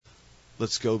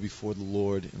let's go before the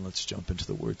Lord and let's jump into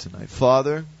the Word tonight.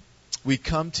 Father, we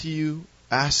come to you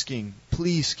asking,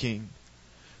 please, King,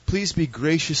 please be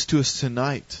gracious to us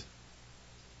tonight.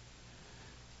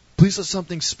 Please let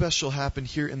something special happen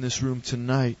here in this room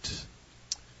tonight.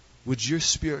 Would your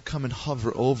Spirit come and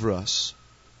hover over us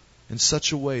in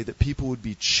such a way that people would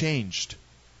be changed,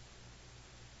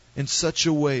 in such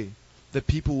a way that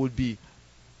people would be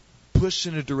pushed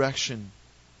in a direction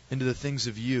into the things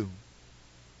of you,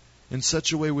 in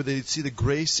such a way where they'd see the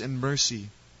grace and mercy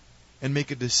and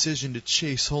make a decision to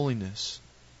chase holiness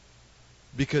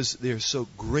because they are so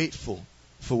grateful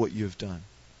for what you have done.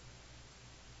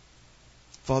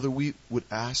 Father, we would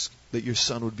ask that your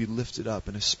Son would be lifted up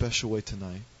in a special way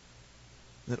tonight,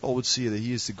 that all would see that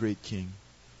he is the great King.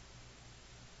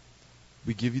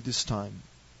 We give you this time.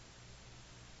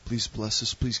 Please bless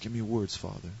us. Please give me words,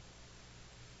 Father.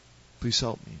 Please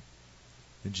help me.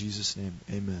 In Jesus' name,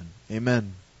 amen.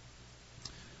 Amen.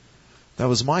 That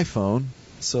was my phone,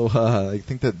 so I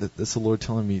think that's the Lord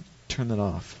telling me, turn that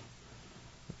off.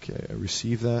 Okay, I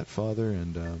received that, Father,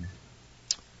 and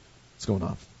it's going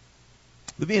off.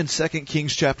 We'll be in 2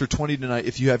 Kings chapter 20 tonight,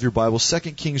 if you have your Bible. 2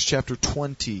 Kings chapter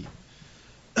 20.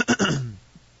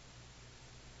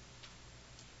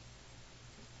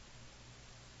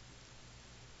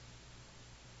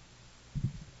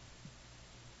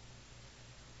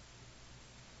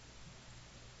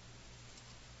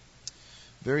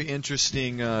 Very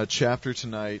interesting chapter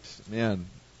tonight. Man,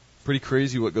 pretty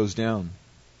crazy what goes down.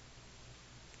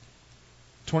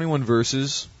 21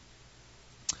 verses.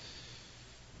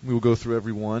 We will go through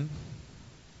every one.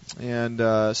 And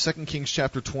 2 Kings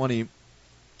chapter 20.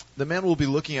 The man we'll be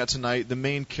looking at tonight, the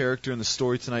main character in the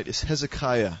story tonight, is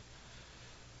Hezekiah,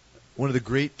 one of the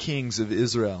great kings of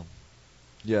Israel.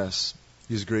 Yes,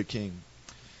 he's a great king.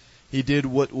 He did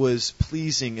what was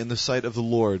pleasing in the sight of the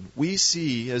Lord. We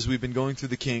see, as we've been going through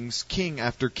the kings, king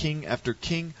after king after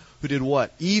king, who did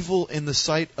what? Evil in the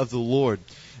sight of the Lord.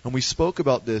 And we spoke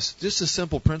about this, just a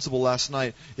simple principle last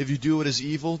night. If you do what is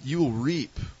evil, you will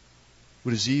reap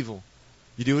what is evil.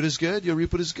 You do what is good, you'll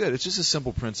reap what is good. It's just a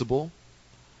simple principle.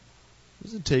 It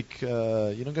doesn't take,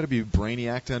 you don't got to be a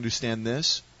brainiac to understand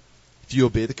this. If you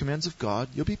obey the commands of God,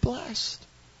 you'll be blessed.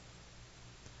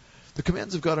 The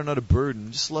commands of God are not a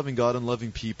burden, just loving God and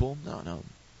loving people. No.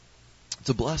 It's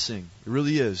a blessing. It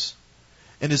really is.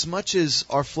 And as much as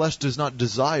our flesh does not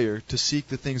desire to seek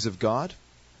the things of God,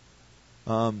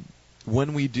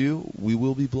 when we do, we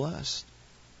will be blessed.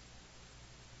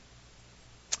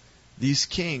 These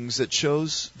kings that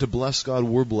chose to bless God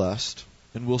were blessed,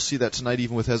 and we'll see that tonight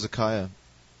even with Hezekiah.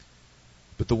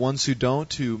 But the ones who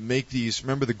don't, who make these,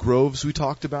 remember the groves we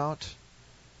talked about?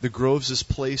 The groves, this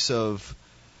place of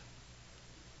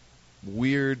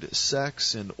weird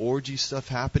sex and orgy stuff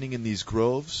happening in these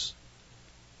groves,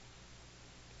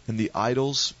 and the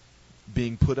idols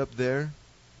being put up there.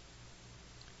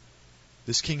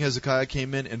 This King Hezekiah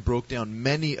came in and broke down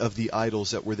many of the idols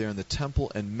that were there in the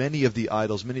temple, and many of the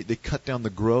idols, they cut down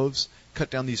the groves, cut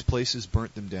down these places,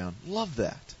 burnt them down. Love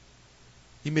that.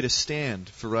 He made a stand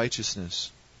for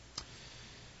righteousness.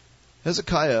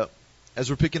 Hezekiah, as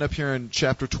we're picking up here in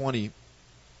chapter 20,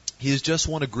 he has just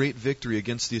won a great victory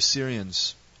against the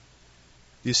Assyrians.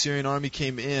 The Assyrian army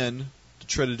came in to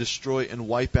try to destroy and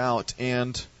wipe out,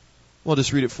 and I'll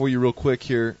just read it for you real quick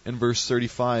here in verse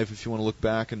 35, if you want to look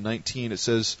back in 19. It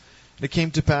says, "And it came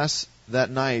to pass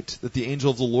that night that the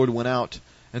angel of the Lord went out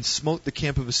and smote the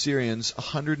camp of Assyrians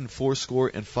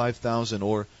 185,000,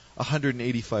 or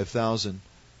 185,000.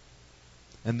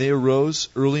 And they arose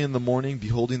early in the morning,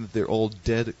 beholding that they're all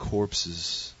dead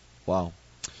corpses." Wow.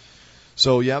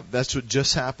 So, that's what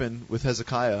just happened with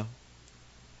Hezekiah.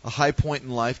 A high point in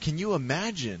life. Can you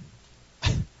imagine?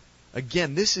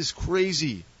 Again, this is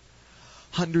crazy.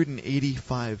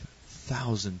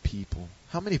 185,000 people.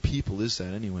 How many people is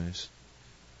that anyways?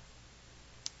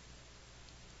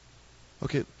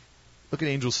 Okay, look at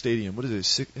Angel Stadium. What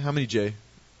is it? How many, Jay?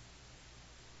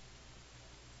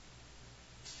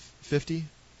 50?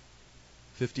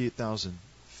 58,000.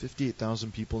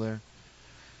 58,000 people there.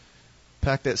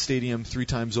 Pack that stadium 3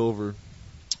 times over.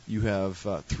 You have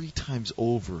 3 times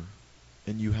over,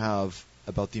 and you have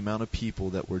about the amount of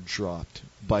people that were dropped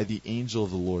by the angel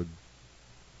of the Lord.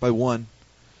 By one.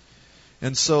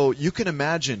 And so you can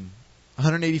imagine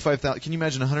 185,000. Can you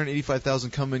imagine 185,000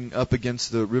 coming up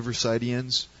against the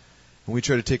Riversideans, and we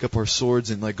try to take up our swords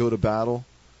and go to battle?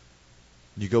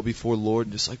 And you go before the Lord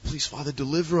and just please, Father,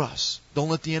 deliver us. Don't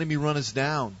let the enemy run us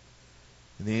down.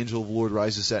 And the angel of the Lord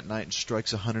rises that night and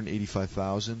strikes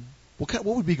 185,000. What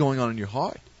would be going on in your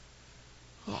heart?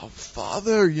 Oh,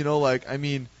 Father,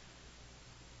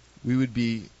 we would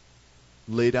be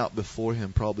laid out before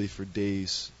him probably for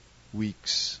days,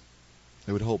 weeks,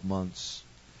 I would hope months.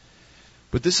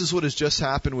 But this is what has just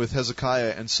happened with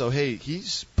Hezekiah, and so, hey,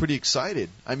 he's pretty excited.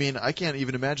 I mean, I can't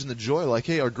even imagine the joy. Like,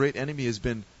 hey, our great enemy has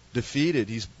been defeated.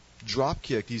 He's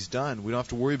drop-kicked. He's done. We don't have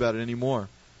to worry about it anymore.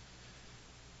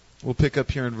 We'll pick up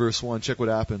here in verse 1. Check what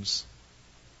happens.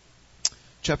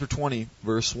 Chapter 20,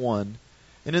 verse 1.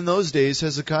 And in those days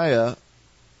Hezekiah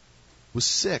was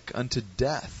sick unto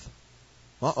death.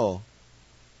 Uh-oh.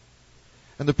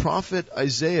 And the prophet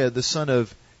Isaiah, the son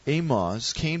of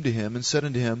Amoz, came to him and said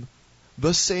unto him,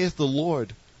 Thus saith the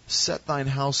Lord, Set thine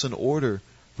house in order,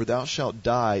 for thou shalt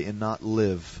die and not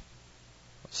live.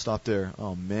 Stop there.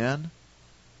 Oh, man.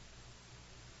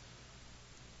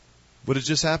 What had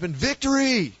just happened?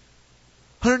 Victory!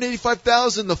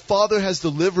 185,000, the Father has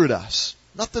delivered us.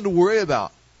 Nothing to worry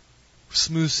about.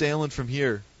 Smooth sailing from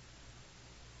here.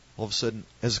 All of a sudden,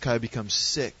 Hezekiah becomes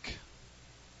sick.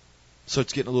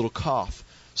 Starts getting a little cough.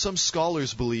 Some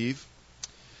scholars believe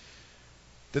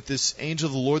that this angel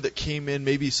of the Lord that came in,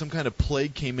 maybe some kind of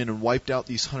plague came in and wiped out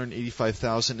these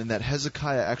 185,000, and that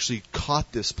Hezekiah actually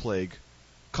caught this plague,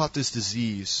 caught this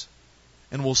disease.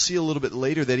 And we'll see a little bit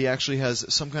later that he actually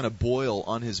has some kind of boil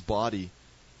on his body.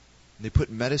 And they put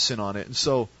medicine on it. And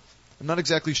so, I'm not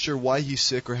exactly sure why he's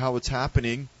sick or how it's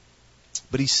happening,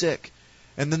 but he's sick.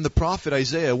 And then the prophet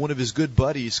Isaiah, one of his good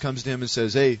buddies, comes to him and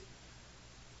says, Hey,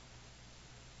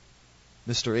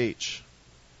 Mr. H,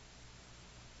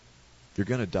 you're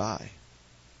going to die.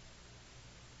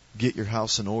 Get your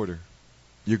house in order.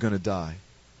 You're going to die.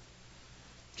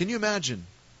 Can you imagine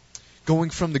going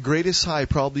from the greatest high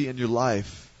probably in your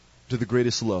life to the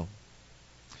greatest low?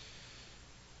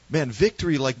 Man,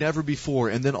 victory like never before,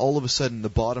 and then all of a sudden the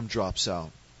bottom drops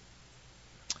out.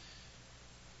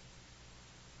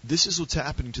 This is what's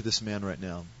happening to this man right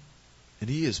now. And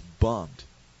he is bummed.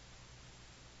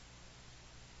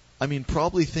 I mean,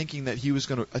 probably thinking that he was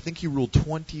going to... I think he ruled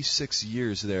 26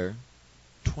 years there.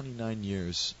 29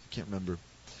 years. I can't remember.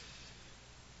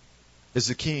 As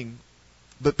a king.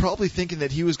 But probably thinking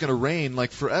that he was going to reign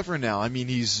like forever now. I mean,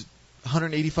 he's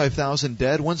 185,000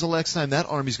 dead. When's the next time that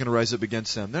army's going to rise up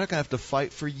against them? They're not going to have to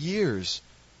fight for years.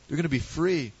 They're going to be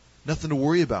free. Nothing to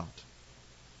worry about.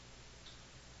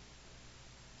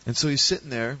 And so he's sitting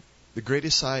there, the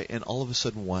greatest high, and all of a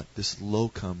sudden what? This low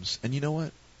comes. And you know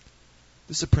what?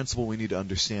 This is a principle we need to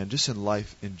understand just in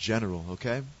life in general,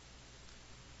 okay?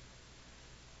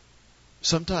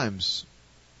 Sometimes,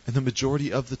 and the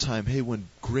majority of the time, hey, when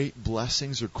great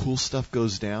blessings or cool stuff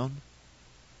goes down,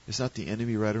 it's not the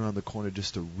enemy right around the corner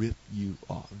just to rip you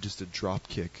off, just to drop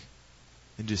kick,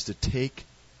 and just to take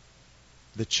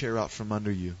the chair out from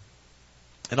under you.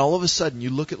 And all of a sudden, you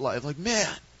look at life like, man,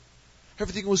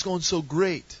 everything was going so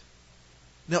great.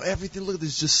 Now everything, look at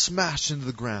this, just smashed into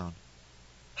the ground.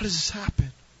 How does this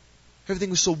happen? Everything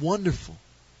was so wonderful.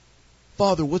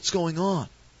 Father, what's going on?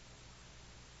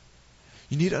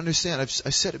 You need to understand, I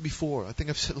said it before, I think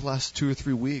I've said it the last 2 or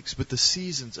 3 weeks, but the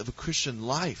seasons of a Christian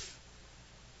life,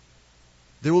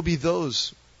 there will be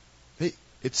those, hey,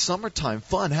 it's summertime,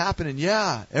 fun happening,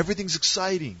 yeah, everything's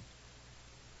exciting.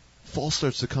 Fall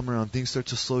starts to come around, things start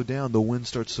to slow down, the wind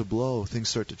starts to blow, things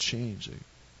start to change.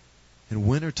 In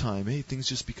wintertime, hey, things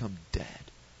just become dead.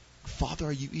 Father,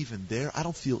 are you even there? I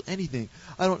don't feel anything.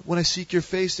 When I seek your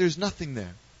face, there's nothing there.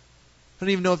 I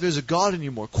don't even know if there's a God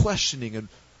anymore, questioning and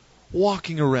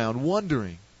walking around,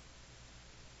 wondering.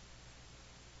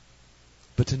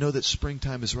 But to know that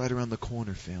springtime is right around the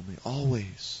corner, family,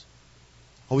 always.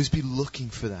 Always be looking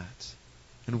for that.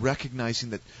 And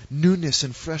recognizing that newness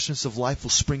and freshness of life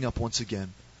will spring up once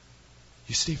again.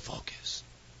 You stay focused.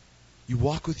 You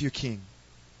walk with your King.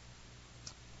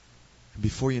 And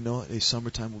before you know it,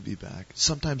 summertime will be back.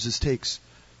 Sometimes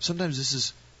this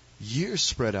is years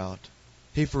spread out.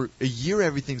 Hey, for a year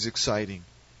everything's exciting.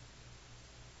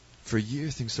 For a year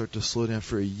things start to slow down.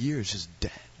 For a year it's just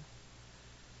dead.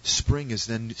 Spring is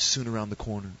then soon around the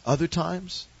corner. Other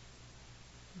times,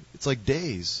 it's like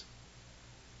days.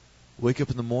 Wake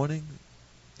up in the morning,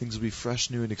 things will be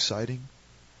fresh, new, and exciting.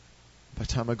 By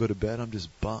the time I go to bed, I'm just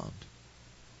bummed.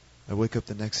 I wake up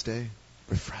the next day,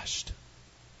 refreshed.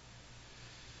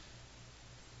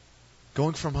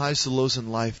 Going from highs to lows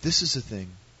in life, this is the thing.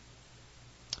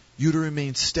 You to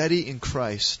remain steady in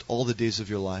Christ all the days of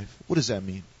your life. What does that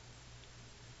mean?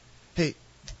 Hey,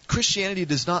 Christianity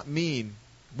does not mean,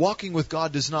 walking with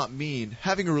God does not mean,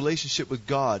 having a relationship with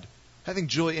God, having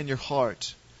joy in your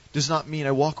heart, does not mean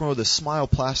I walk around with a smile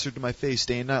plastered to my face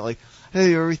day and night like,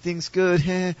 hey, everything's good,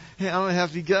 hey, I'm a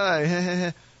happy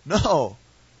guy, no.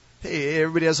 Hey,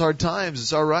 everybody has hard times,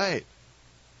 it's alright.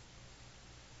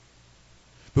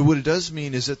 But what it does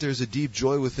mean is that there's a deep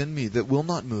joy within me that will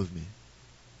not move me.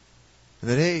 And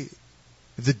that, hey,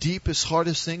 if the deepest,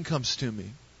 hardest thing comes to me,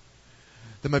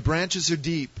 that my branches are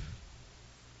deep,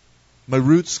 my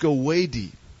roots go way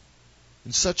deep,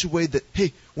 in such a way that,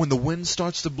 hey, when the wind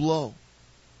starts to blow,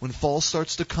 when fall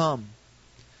starts to come,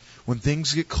 when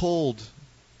things get cold,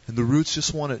 and the roots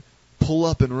just want to pull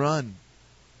up and run,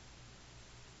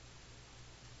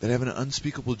 that I have an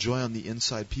unspeakable joy on the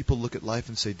inside. People look at life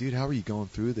and say, dude, how are you going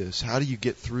through this? How do you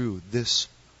get through this?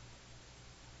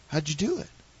 How'd you do it?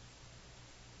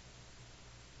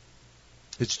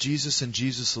 It's Jesus and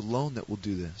Jesus alone that will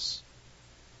do this.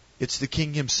 It's the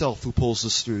King himself who pulls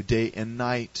us through day and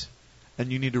night.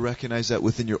 And you need to recognize that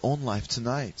within your own life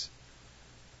tonight.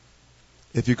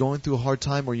 If you're going through a hard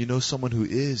time or you know someone who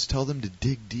is, tell them to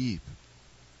dig deep.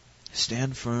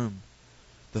 Stand firm.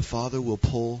 The Father will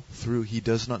pull through. He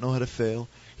does not know how to fail.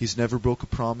 He's never broke a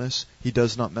promise. He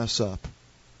does not mess up.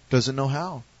 Doesn't know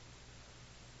how.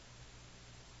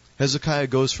 Hezekiah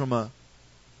goes from a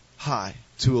high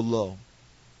to a low.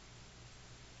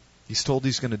 He's told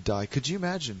he's going to die. Could you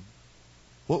imagine?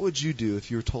 What would you do if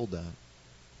you were told that? Are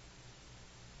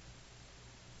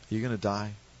you going to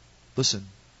die? Listen.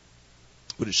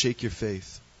 Would it shake your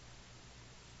faith?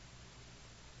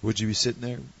 Would you be sitting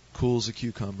there cool as a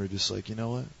cucumber, just like, you know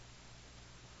what?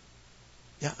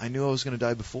 Yeah, I knew I was going to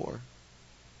die before.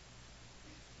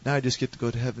 Now I just get to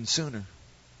go to heaven sooner.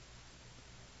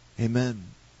 Amen.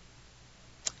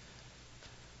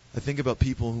 I think about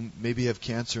people who maybe have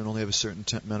cancer and only have a certain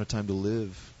amount of time to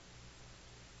live.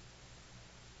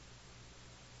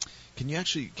 Can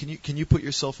you put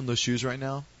yourself in those shoes right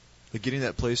now? Like getting to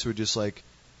that place where just like,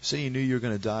 say you knew you were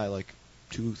going to die like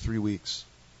 2-3 weeks.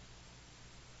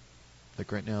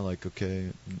 Like right now, like, okay,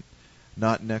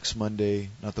 not next Monday,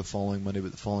 not the following Monday,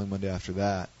 but the following Monday after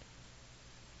that,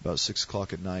 about 6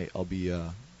 o'clock at night, I'll be,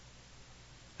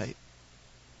 hey.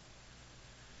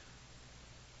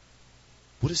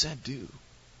 What does that do?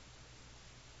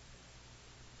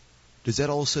 Does that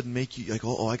all of a sudden make you like,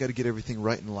 I got to get everything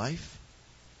right in life?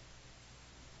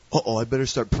 I better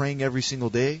start praying every single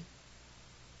day?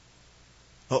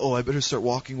 I better start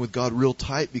walking with God real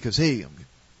tight because, hey,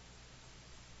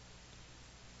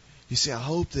 you see, I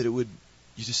hope that you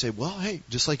just say, well, hey,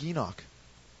 just like Enoch,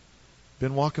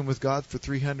 been walking with God for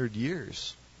 300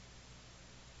 years.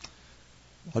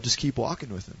 I'll just keep walking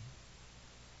with him.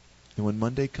 And when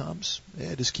Monday comes,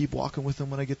 just keep walking with him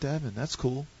when I get to heaven. That's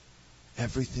cool.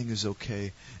 Everything is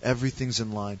okay. Everything's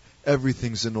in line.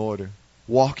 Everything's in order.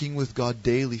 Walking with God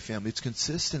daily, family. It's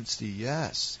consistency,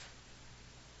 yes.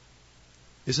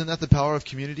 Isn't that the power of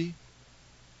community?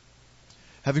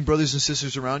 Having brothers and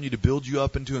sisters around you to build you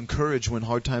up and to encourage when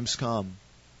hard times come.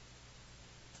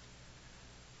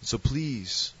 So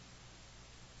please,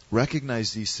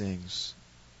 recognize these things.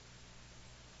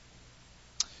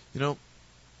 You know,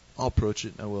 I'll approach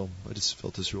it. I will. I just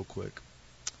felt this real quick.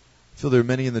 I feel there are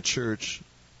many in the church.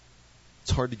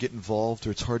 It's hard to get involved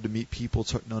or it's hard to meet people.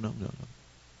 It's hard. No.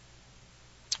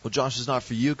 Well, Josh, it's not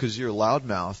for you because you're a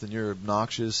loudmouth and you're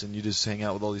obnoxious and you just hang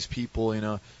out with all these people, you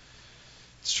know.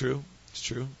 It's true. It's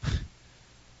true.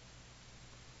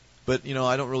 But, you know,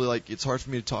 I don't really like, it's hard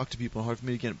for me to talk to people and hard for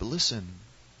me to get it. But listen,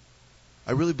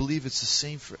 I really believe it's the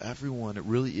same for everyone. It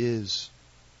really is.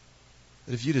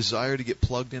 That if you desire to get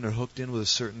plugged in or hooked in with a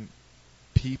certain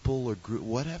people or group,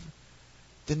 whatever,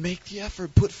 then make the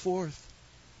effort, put forth.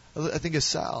 I think of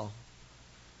Sal.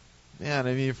 Man,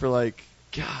 I mean, for like,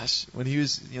 gosh, when he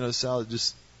was, you know, Sal had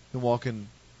just been walking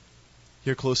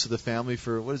here close to the family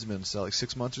for, what has it been, Sal, like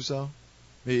 6 months or so?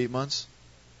 Maybe 8 months?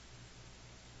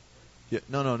 Yeah,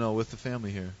 no, with the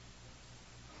family here.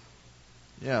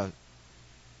 Yeah.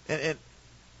 And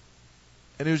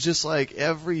it was just like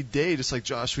every day, just like,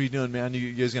 Josh, what are you doing, man?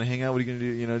 You guys going to hang out? What are you going to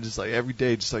do? You know, just like every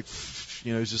day, just like,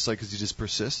 you know, it's just like, because he's just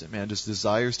persistent, man. Just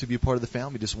desires to be a part of the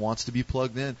family. Just wants to be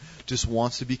plugged in. Just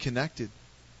wants to be connected.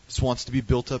 Just wants to be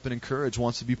built up and encouraged.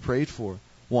 Wants to be prayed for.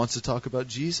 Wants to talk about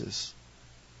Jesus.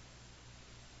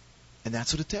 And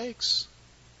that's what it takes.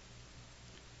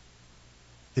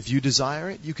 If you desire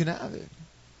it, you can have it.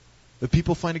 But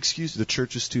people find excuses. The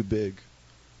church is too big.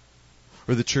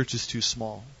 Or the church is too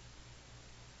small.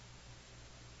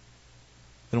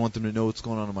 I don't want them to know what's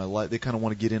going on in my life. They kind of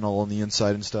want to get in all on the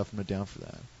inside and stuff. I'm not down for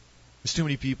that. There's too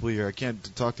many people here. I can't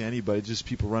talk to anybody. Just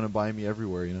people running by me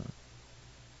everywhere, you know.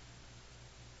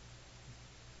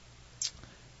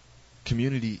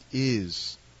 Community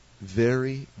is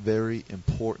very, very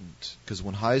important. Because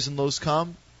when highs and lows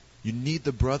come, you need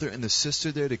the brother and the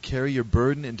sister there to carry your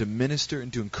burden and to minister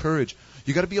and to encourage.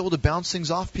 You got to be able to bounce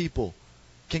things off people.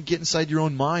 You can't get inside your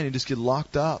own mind and just get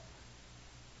locked up.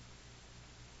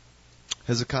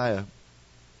 Hezekiah,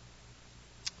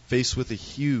 faced with a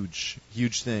huge,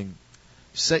 huge thing.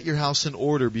 Set your house in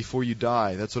order before you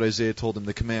die. That's what Isaiah told him,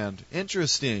 the command.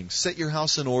 Interesting. Set your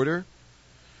house in order.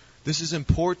 This is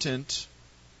important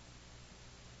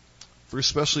for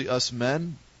especially us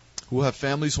men who will have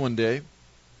families one day.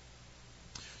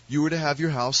 You were to have your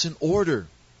house in order.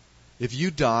 If you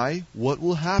die, what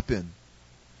will happen?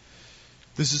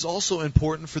 This is also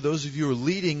important for those of you who are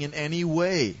leading in any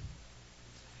way.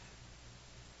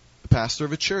 The pastor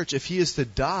of a church, if he is to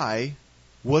die,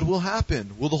 what will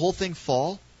happen? Will the whole thing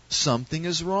fall? Something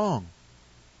is wrong.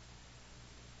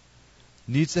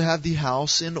 Needs to have the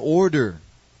house in order.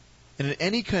 And in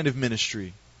any kind of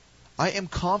ministry, I am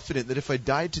confident that if I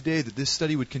died today, that this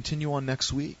study would continue on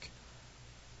next week.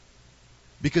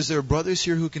 Because there are brothers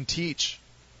here who can teach.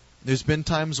 There's been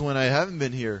times when I haven't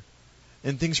been here,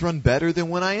 and things run better than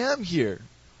when I am here.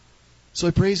 So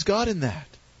I praise God in that.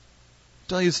 I'm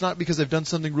telling you, it's not because I've done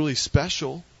something really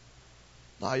special.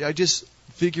 I just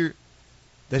figure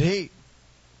that, hey,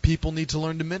 people need to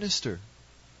learn to minister.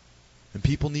 And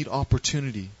people need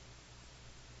opportunity.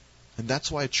 And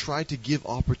that's why I try to give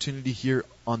opportunity here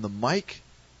on the mic.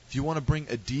 If you want to bring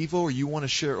a devo or you want to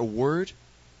share a word,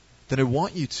 then I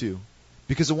want you to.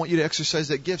 Because I want you to exercise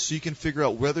that gift so you can figure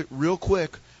out real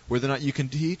quick whether or not you can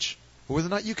teach or whether or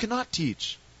not you cannot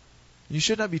teach. You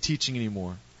should not be teaching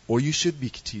anymore. Or you should be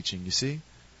teaching, you see?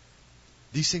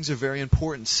 These things are very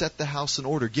important. Set the house in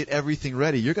order. Get everything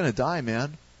ready. You're going to die,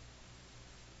 man.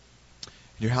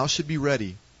 Your house should be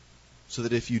ready so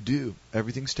that if you do,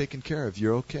 everything's taken care of.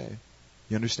 You're okay.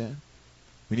 You understand?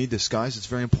 We need this, guys. It's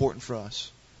very important for us.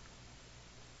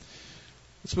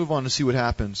 Let's move on to see what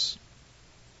happens.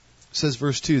 It says,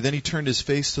 verse 2, Then he turned his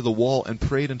face to the wall and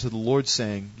prayed unto the Lord,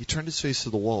 saying, he turned his face to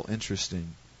the wall. Interesting.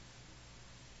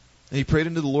 And he prayed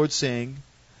unto the Lord, saying,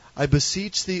 I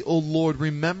beseech thee, O Lord,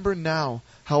 remember now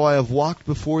how I have walked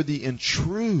before thee in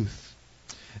truth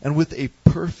and with a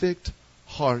perfect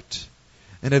heart,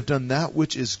 and have done that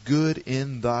which is good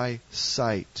in thy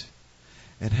sight.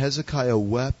 And Hezekiah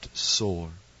wept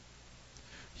sore.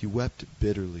 He wept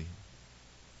bitterly.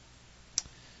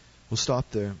 We'll stop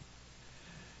there.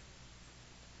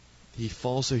 He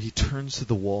falls there. He turns to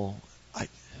the wall.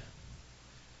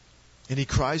 And he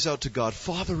cries out to God,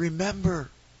 Father, remember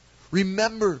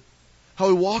how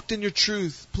I walked in your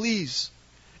truth, please.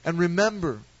 And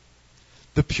remember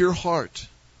the pure heart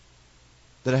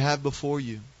that I have before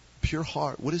you. Pure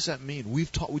heart. What does that mean? We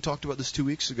talked about this 2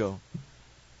 weeks ago.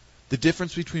 The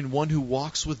difference between one who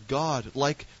walks with God,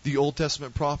 like the Old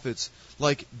Testament prophets,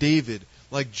 like David,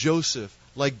 like Joseph,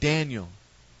 like Daniel,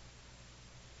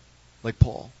 like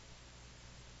Paul.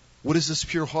 What is this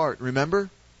pure heart? Remember?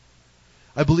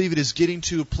 I believe it is getting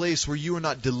to a place where you are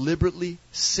not deliberately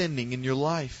sinning in your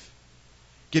life.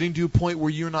 Getting to a point where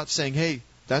you're not saying, hey,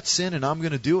 that's sin and I'm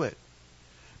going to do it.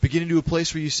 But getting to a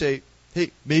place where you say,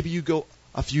 hey, maybe you go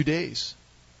a few days,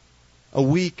 a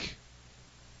week,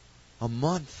 a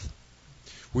month,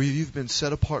 where you've been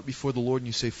set apart before the Lord and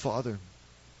you say, Father,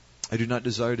 I do not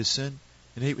desire to sin.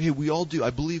 And hey, we all do.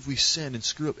 I believe we sin and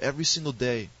screw up every single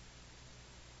day.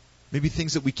 Maybe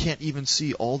things that we can't even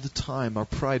see all the time. Our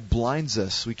pride blinds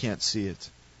us. We can't see it.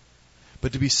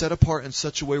 But to be set apart in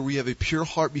such a way where you have a pure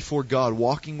heart before God,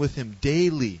 walking with Him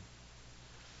daily.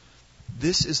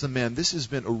 This is the man. This has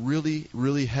been a really,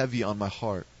 really heavy on my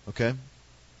heart. Okay?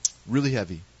 Really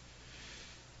heavy.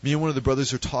 Me and one of the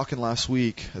brothers were talking last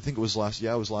week. I think it was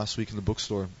last week in the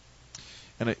bookstore.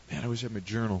 And I wish I had my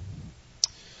journal.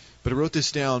 But I wrote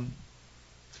this down.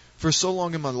 For so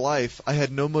long in my life, I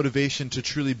had no motivation to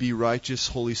truly be righteous,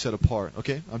 holy, set apart.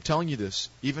 Okay? I'm telling you this.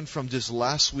 Even from just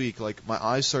last week, like my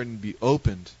eyes starting to be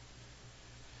opened.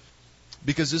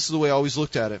 Because this is the way I always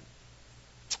looked at it.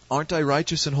 Aren't I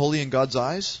righteous and holy in God's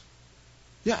eyes?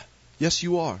 Yeah. Yes,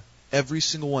 you are. Every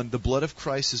single one. The blood of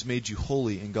Christ has made you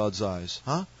holy in God's eyes.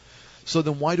 Huh? So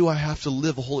then why do I have to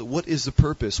live a holy... What is the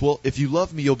purpose? Well, if you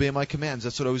love me, obey my commands.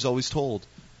 That's what I was always told.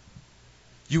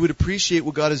 You would appreciate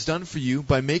what God has done for you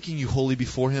by making you holy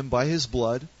before Him by His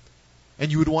blood,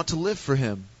 and you would want to live for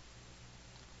Him.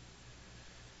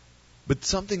 But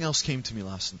something else came to me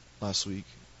last week,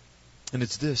 and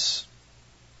it's this.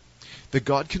 That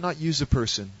God cannot use a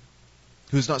person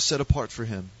who is not set apart for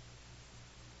Him.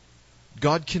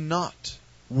 God cannot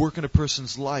work in a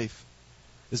person's life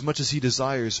as much as He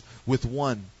desires with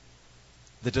one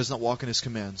that does not walk in His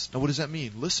commands. Now what does that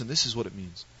mean? Listen, this is what it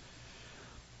means.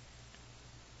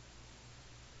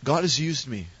 God has used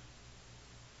me,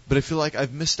 but I feel like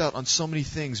I've missed out on so many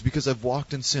things because I've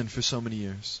walked in sin for so many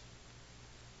years.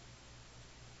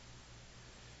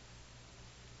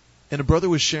 And a brother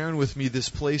was sharing with me this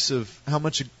place of how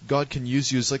much God can use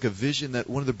you. It's like a vision that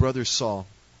one of the brothers saw.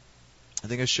 I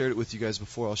think I shared it with you guys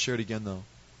before. I'll share it again, though.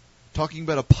 Talking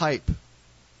about a pipe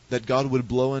that God would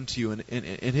blow into you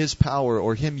in His power,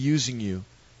 or Him using you.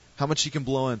 How much He can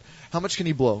blow in. How much can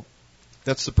He blow?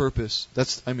 That's the purpose.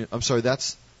 That's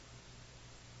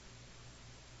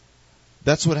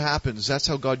what happens. That's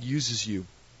how God uses you.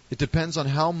 It depends on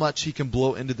how much He can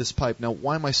blow into this pipe. Now,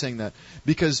 why am I saying that?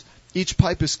 Because each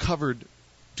pipe is covered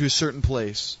to a certain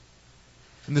place.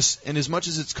 And as much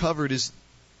as it's covered is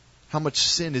how much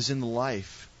sin is in the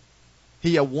life.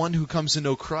 Hey, one who comes to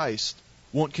know Christ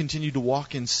won't continue to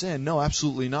walk in sin. No,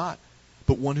 absolutely not.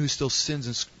 But one who still sins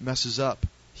and messes up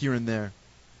here and there.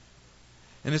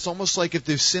 And it's almost like if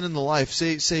there's sin in the life,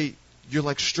 say you're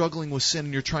like struggling with sin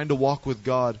and you're trying to walk with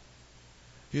God.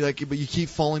 You're like, but you keep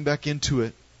falling back into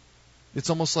it. It's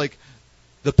almost like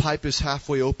the pipe is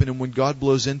halfway open, and when God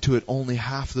blows into it, only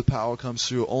half the power comes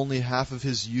through. Only half of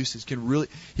His usage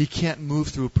He can't move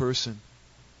through a person.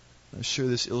 I'm sure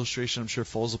this illustration,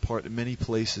 falls apart in many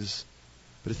places.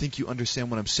 But I think you understand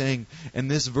what I'm saying.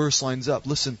 And this verse lines up.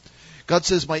 Listen, God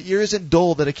says, my ear isn't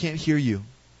dull that I can't hear you,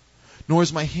 nor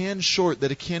is my hand short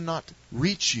that it cannot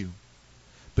reach you.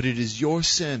 But it is your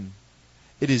sin.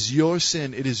 It is your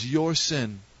sin. It is your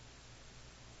sin.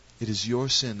 It is your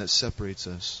sin that separates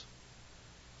us.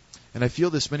 And I feel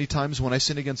this many times when I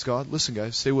sin against God. Listen,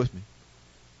 guys, stay with me.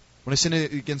 When I sin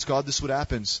against God, this is what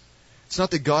happens. It's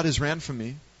not that God has ran from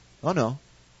me. Oh, no.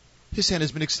 His hand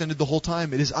has been extended the whole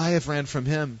time. It is I have ran from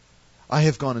Him. I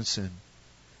have gone in sin.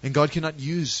 And God cannot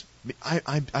use me.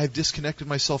 I've disconnected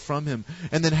myself from Him.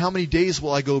 And then how many days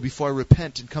will I go before I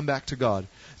repent and come back to God?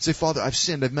 And say, Father, I've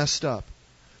sinned. I've messed up.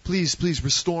 Please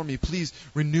restore me. Please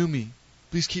renew me.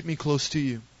 Please keep me close to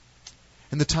You.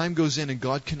 And the time goes in and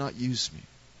God cannot use me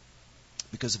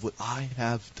because of what I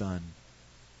have done.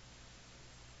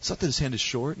 It's not that His hand is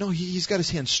short. No, He's got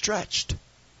His hand stretched.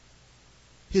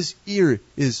 His ear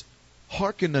is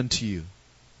hearkened unto you.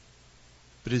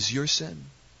 But it is your sin,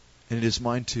 and it is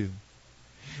mine too.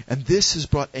 And this has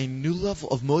brought a new level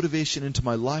of motivation into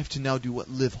my life to now do what?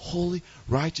 Live holy,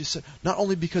 righteous, not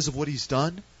only because of what He's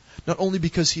done, not only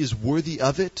because He is worthy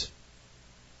of it,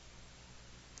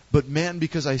 but man,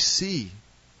 because I see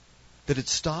that it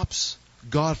stops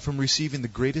God from receiving the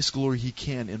greatest glory He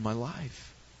can in my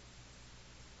life.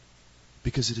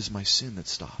 Because it is my sin that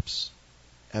stops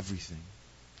everything.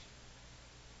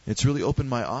 It's really opened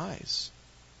my eyes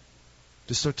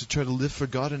to start to try to live for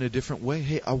God in a different way.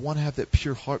 Hey, I want to have that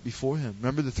pure heart before Him.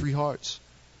 Remember the 3 hearts.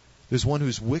 There's one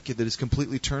who's wicked, that is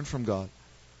completely turned from God.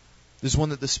 There's one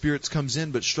that the Spirit comes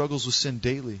in but struggles with sin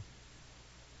daily.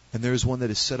 And there is one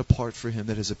that is set apart for Him,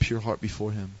 that has a pure heart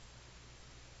before Him,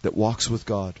 that walks with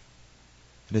God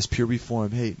and is pure before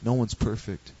Him. Hey, no one's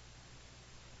perfect.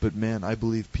 But man, I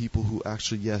believe people who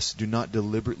actually, yes, do not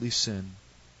deliberately sin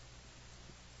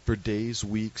for days,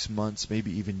 weeks, months,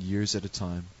 maybe even years at a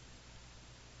time.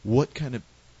 What can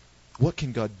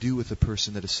God do with a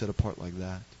person that is set apart like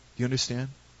that? Do you understand?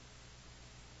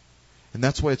 And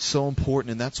that's why it's so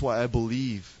important, and that's why I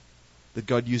believe that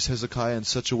God used Hezekiah in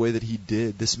such a way that He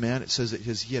did. This man, it says that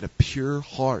he had a pure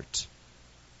heart.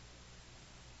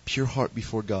 Pure heart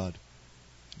before God.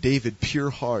 David,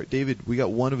 pure heart. David, we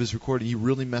got one of his recorded. He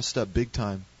really messed up big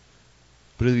time.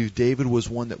 But I believe David was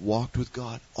one that walked with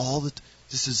God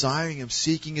just desiring Him,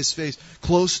 seeking His face,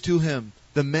 close to Him.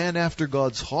 The man after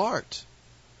God's heart.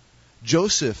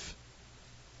 Joseph,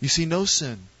 you see no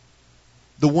sin.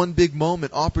 The one big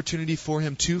moment, opportunity for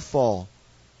him to fall,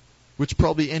 which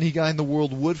probably any guy in the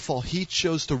world would fall. He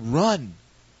chose to run.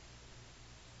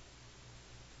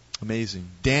 Amazing.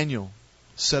 Daniel,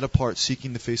 set apart,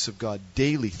 seeking the face of God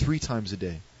daily, 3 times a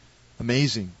day.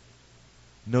 Amazing.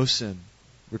 No sin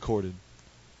recorded.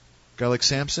 Guy like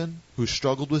Samson, who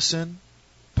struggled with sin,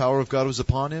 power of God was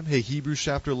upon him. Hey, Hebrews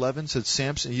chapter 11 said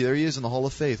Samson, there he is in the hall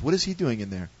of faith. What is he doing in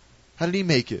there? How did he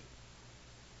make it?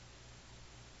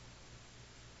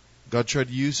 God tried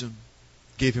to use him,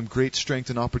 gave him great strength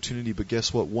and opportunity, but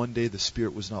guess what? One day the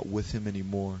Spirit was not with him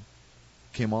anymore.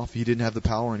 Came off. He didn't have the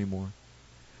power anymore.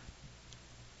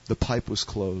 The pipe was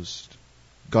closed.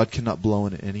 God cannot blow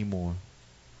in it anymore.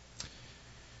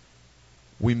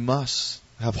 We must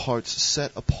have hearts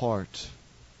set apart.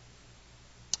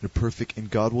 They're perfect,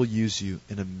 and God will use you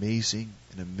in amazing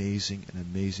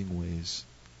ways.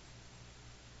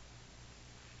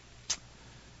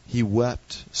 He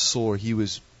wept sore. He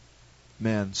was,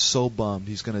 so bummed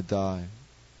he's going to die.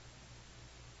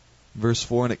 Verse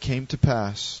 4, and it came to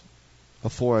pass,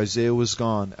 afore Isaiah was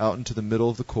gone out into the middle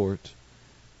of the court,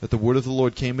 that the word of the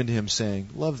Lord came into him, saying,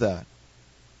 love that.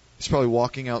 He's probably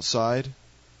walking outside.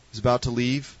 He's about to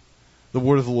leave. the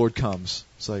word of the Lord comes.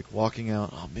 It's like walking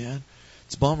out, oh man,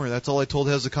 it's a bummer. That's all I told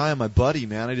Hezekiah, my buddy,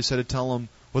 man. I just had to tell him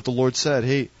what the Lord said.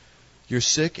 Hey, you're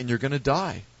sick and you're going to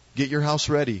die. Get your house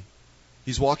ready.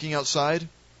 He's walking outside,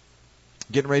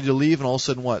 getting ready to leave, and all of a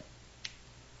sudden what?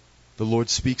 The Lord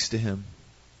speaks to him.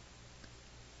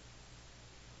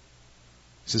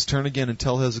 He says, turn again and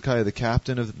tell Hezekiah, the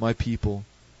captain of my people,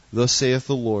 thus saith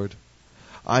the Lord,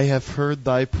 I have heard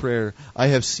thy prayer, I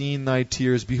have seen thy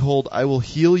tears. Behold, I will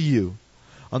heal you.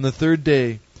 On the third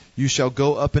day you shall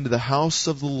go up into the house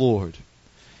of the Lord,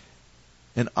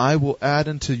 and I will add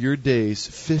unto your days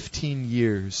 15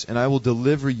 years, and I will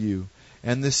deliver you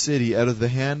and this city out of the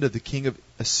hand of the king of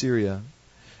Assyria,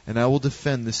 and I will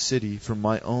defend this city for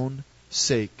my own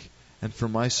sake and for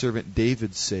my servant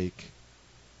David's sake.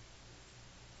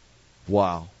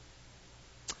 Wow.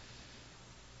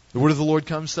 The word of the Lord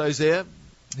comes to Isaiah.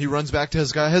 He runs back to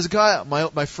Hezekiah. Hezekiah,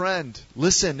 my friend,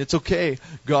 listen, it's okay.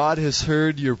 God has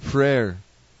heard your prayer.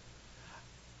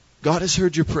 God has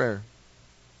heard your prayer.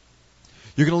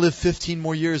 You're going to live 15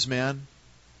 more years, man.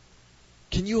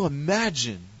 Can you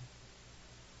imagine?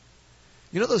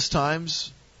 You know those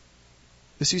times?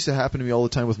 This used to happen to me all the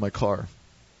time with my car.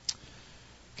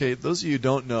 Okay, those of you who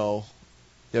don't know,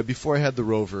 before I had the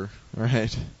Rover, all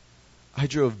right, I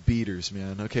drove beaters,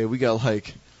 man. Okay, we got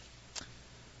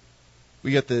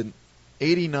the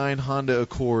 89 Honda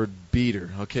Accord beater.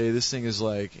 Okay, this thing is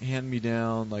like hand me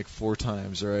down like 4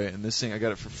 times, all right? And this thing, I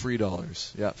got it for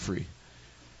 $3. Yeah, free.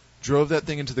 Drove that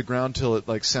thing into the ground till it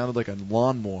like sounded like a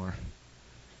lawnmower.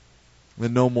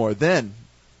 Then no more. Then,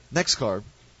 next car,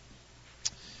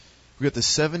 we got the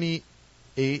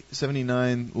 78,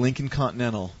 79 Lincoln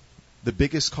Continental, the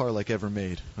biggest car like ever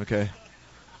made. Okay,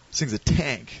 this thing's a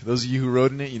tank. Those of you who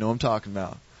rode in it, you know what I'm talking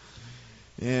about.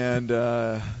 And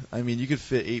I mean, you could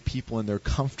fit 8 people in there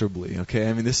comfortably. Okay,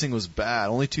 I mean, this thing was bad.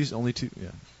 Only two,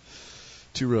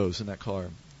 2 rows in that car.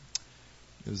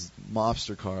 It was a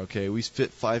mobster car. Okay, we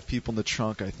fit 5 people in the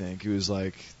trunk. I think it was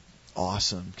like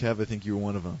awesome. Kev, I think you were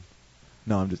one of them.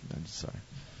 No, I'm just sorry.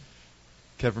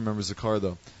 Kev remembers the car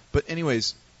though. But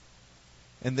anyways,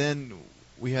 and then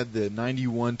we had the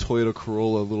 91 Toyota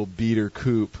Corolla little beater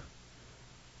coupe.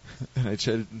 And I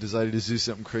decided to do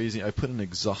something crazy. I put an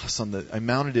exhaust on I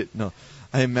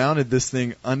mounted this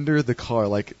thing under the car,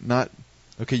 like not,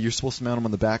 okay, you're supposed to mount them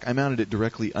on the back. I mounted it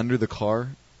directly under the car,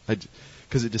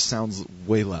 because it just sounds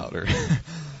way louder.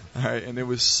 All right, and it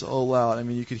was so loud. I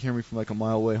mean, you could hear me from like a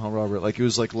mile away, huh, Robert? Like it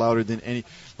was like louder than any,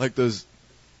 like those,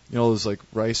 those like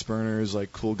rice burners,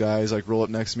 like cool guys, like roll up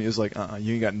next to me. It was like,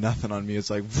 you ain't got nothing on me. It's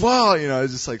like, wow, it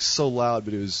was just like so loud,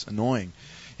 but it was annoying.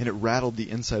 And it rattled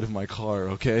the inside of my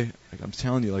car, okay? Like I'm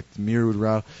telling you, like the mirror would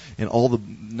rattle, and all the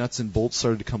nuts and bolts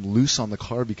started to come loose on the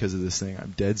car because of this thing.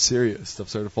 I'm dead serious. Stuff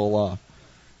started to fall off.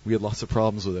 We had lots of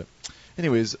problems with it.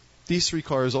 Anyways, these 3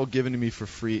 cars all given to me for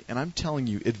free, and I'm telling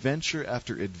you, adventure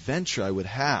after adventure I would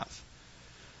have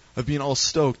of being all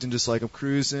stoked and just like, I'm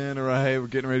cruising, all right, we're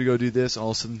getting ready to go do this, and all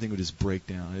of a sudden the thing would just break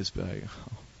down. I'd just be like,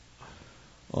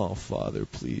 oh, Father,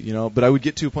 please, But I would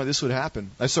get to a point, this would happen.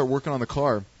 I'd start working on the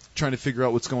car, trying to figure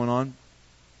out what's going on,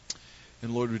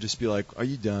 and the Lord would just be like, are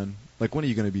you done? Like, when are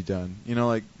you going to be done? And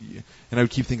I would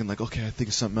keep thinking like, okay, I think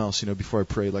of something else, before I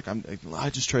pray. Like, I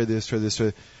just try this.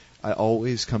 I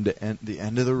always come to the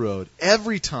end of the road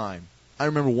every time. I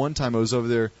remember one time I was over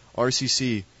there,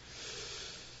 RCC.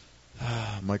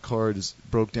 My car just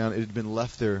broke down. It had been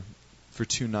left there for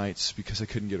 2 nights because I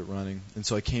couldn't get it running. And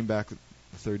so I came back the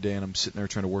 3rd day, and I'm sitting there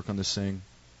trying to work on this thing.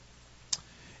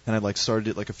 And I like started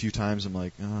it like a few times. I'm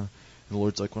like, and the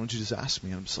Lord's like, why don't you just ask me?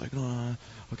 And I'm just like,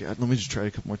 okay, let me just try it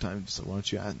a couple more times. Just like, why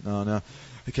don't you ask? No.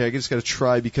 Okay, I just got to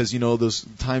try because, those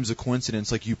times of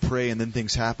coincidence, like you pray and then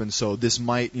things happen. So this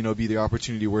might, be the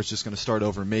opportunity where it's just going to start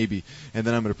over maybe. And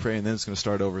then I'm going to pray and then it's going to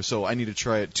start over. So I need to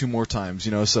try it 2 more times,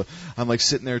 So I'm like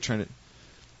sitting there trying to,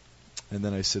 and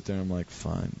then I sit there and I'm like,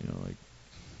 fine, like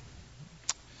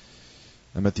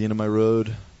I'm at the end of my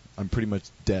road. I'm pretty much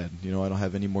dead. I don't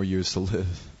have any more years to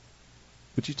live.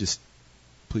 Would you just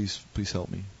please help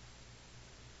me?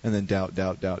 And then doubt.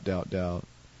 And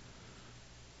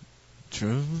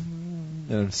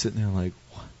I'm sitting there like,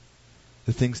 what?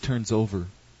 The thing turns over.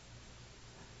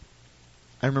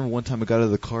 I remember one time I got out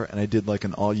of the car and I did like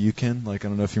an all-you-can. Like, I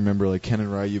don't know if you remember like Ken and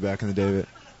Ryu back in the day,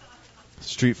 but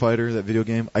Street Fighter, that video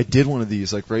game. I did one of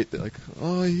these like right there, like,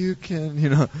 oh, you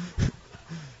can,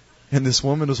 And this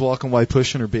woman was walking by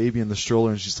pushing her baby in the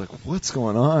stroller, and she's like, what's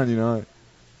going on,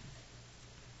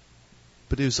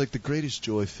 But it was like the greatest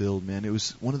joy filled, man. It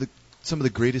was some of the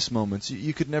greatest moments.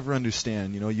 You could never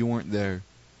understand, you weren't there.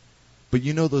 But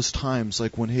those times,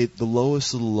 like when, hey, the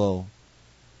lowest of the low,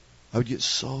 I would get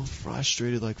so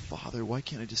frustrated, like, Father, why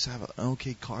can't I just have an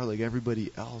okay car like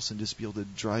everybody else and just be able to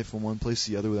drive from one place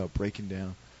to the other without breaking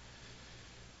down?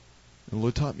 And the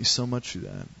Lord taught me so much through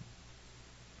that.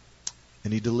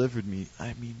 And He delivered me,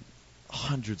 I mean,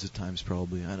 hundreds of times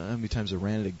probably. I don't know how many times I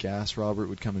ran out of gas. Robert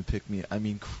would come and pick me. I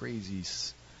mean, crazy.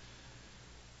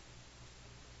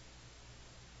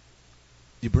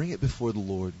 You bring it before the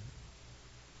Lord.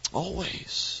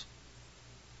 Always.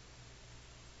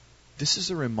 This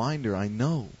is a reminder, I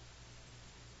know.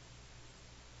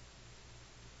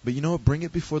 But you know what? Bring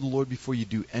it before the Lord before you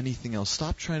do anything else.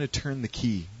 Stop trying to turn the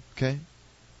key, okay?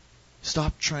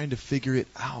 Stop trying to figure it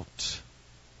out.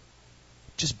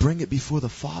 Just bring it before the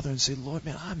Father and say, Lord,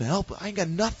 man, I'm helpless. I ain't got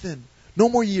nothing. No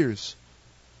more years.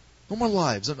 No more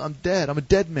lives. I'm dead. I'm a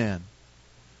dead man.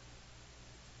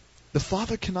 The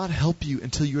Father cannot help you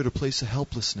until you're at a place of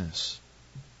helplessness.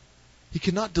 He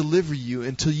cannot deliver you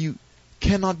until you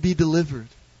cannot be delivered.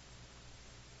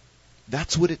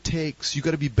 That's what it takes. You've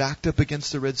got to be backed up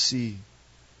against the Red Sea.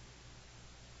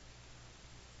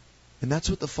 And that's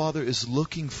what the Father is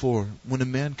looking for when a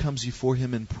man comes before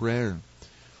Him in prayer.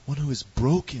 One who is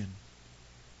broken.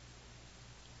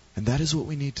 And that is what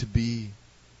we need to be.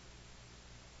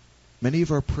 Many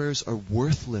of our prayers are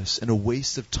worthless and a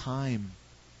waste of time.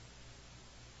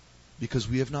 Because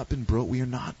we have not been broke. We are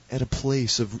not at a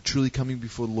place of truly coming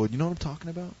before the Lord. You know what I'm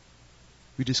talking about?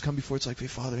 We just come before, it's like, hey,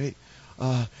 Father, hey,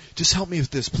 just help me with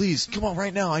this. Please, come on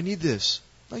right now. I need this.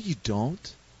 No, you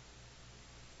don't.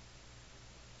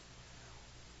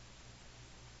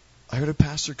 I heard a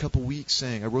pastor a couple weeks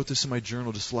saying, I wrote this in my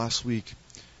journal just last week,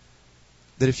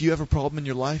 that if you have a problem in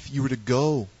your life, you were to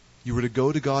go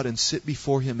to God and sit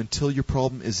before Him until your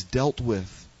problem is dealt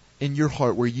with in your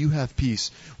heart, where you have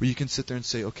peace, where you can sit there and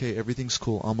say, okay, everything's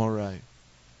cool, I'm all right.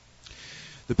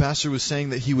 The pastor was saying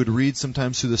that he would read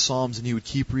sometimes through the Psalms and he would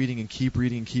keep reading and keep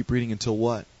reading and keep reading until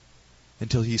what?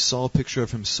 Until he saw a picture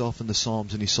of himself in the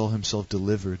Psalms and he saw himself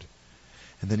delivered.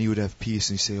 And then he would have peace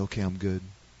and he'd say, okay, I'm good. And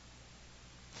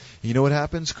you know what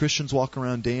happens? Christians walk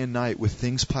around day and night with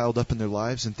things piled up in their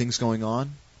lives and things going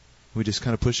on. We just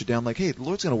kind of push it down like, hey, the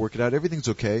Lord's going to work it out. Everything's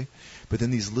okay. But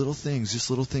then these little things, just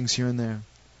little things here and there.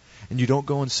 And you don't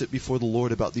go and sit before the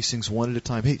Lord about these things one at a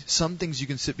time. Hey, some things you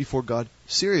can sit before God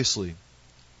seriously.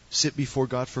 Sit before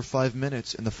God for 5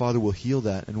 minutes and the Father will heal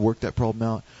that and work that problem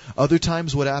out. Other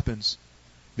times what happens?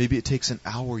 Maybe it takes an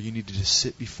hour. You need to just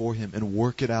sit before Him and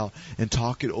work it out and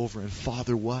talk it over. And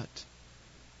Father, what?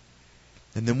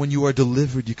 And then when you are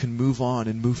delivered, you can move on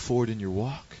and move forward in your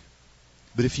walk.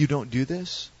 But if you don't do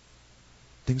this,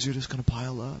 things are just going to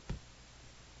pile up.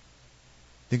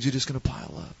 Things are just going to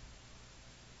pile up.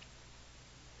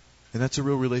 And that's a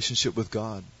real relationship with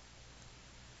God.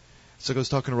 It's like I was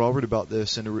talking to Robert about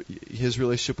this and his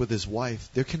relationship with his wife.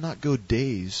 There cannot go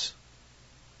days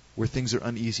where things are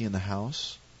uneasy in the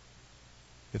house.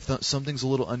 If something's a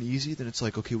little uneasy, then it's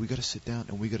like, okay, we got to sit down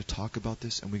and we got to talk about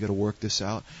this and we got to work this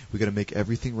out. We got to make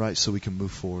everything right so we can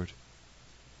move forward.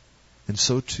 And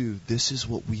so too, this is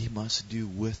what we must do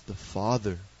with the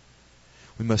Father.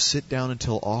 We must sit down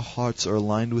until our hearts are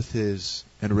aligned with His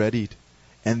and readied.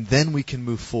 And then we can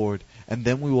move forward. And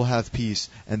then we will have peace.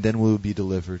 And then we will be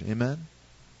delivered. Amen?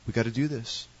 We got to do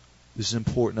this. This is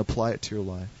important. Apply it to your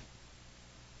life.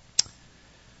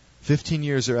 15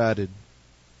 years are added.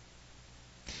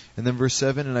 And then verse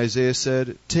 7, and Isaiah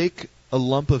said, take a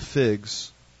lump of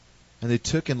figs. And they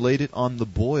took and laid it on the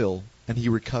boil, and he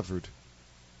recovered.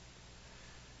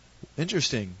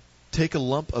 Interesting. Take a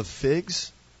lump of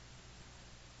figs.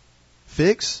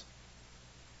 Figs?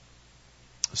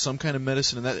 Some kind of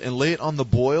medicine in that, and lay it on the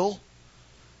boil.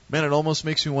 Man, it almost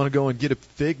makes me want to go and get a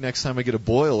fig next time I get a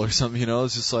boil or something. You know,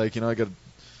 it's just like, you know,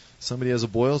 somebody has a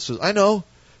boil. So I know,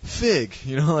 fig.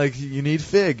 You know, like you need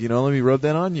fig. You know, let me rub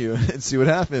that on you and see what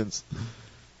happens.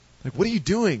 Like, what are you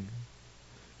doing?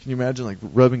 Can you imagine like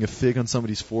rubbing a fig on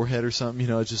somebody's forehead or something? You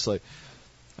know, it's just like,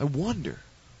 I wonder.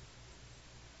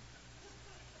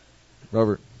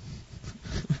 Robert,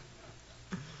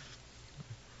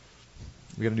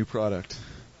 we got a new product.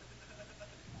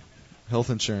 Health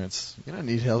insurance. You don't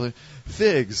need health.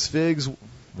 Figs.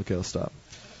 Okay, I'll stop.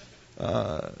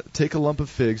 Take a lump of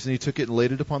figs, and he took it and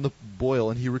laid it upon the boil,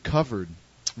 and he recovered.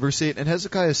 Verse 8, and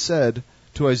Hezekiah said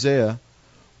to Isaiah,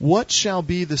 what shall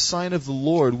be the sign of the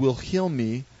Lord will heal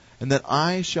me, and that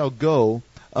I shall go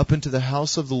up into the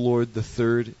house of the Lord the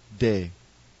third day?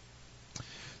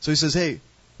 So he says, hey,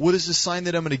 what is the sign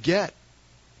that I'm going to get?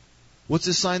 What's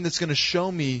the sign that's going to show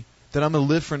me that I'm going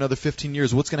to live for another 15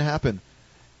 years? What's going to happen?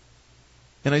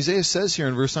 And Isaiah says here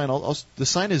in verse 9, the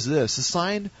sign is this, the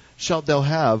sign shalt thou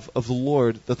have of the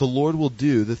Lord, that the Lord will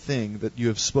do the thing that you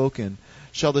have spoken.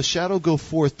 Shall the shadow go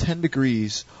forth 10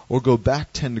 degrees or go back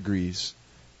 10 degrees?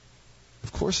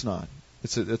 Of course not.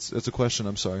 It's a question,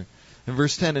 I'm sorry. In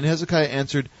verse 10, and Hezekiah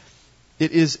answered,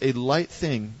 It is a light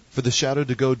thing for the shadow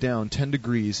to go down 10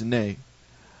 degrees, nay,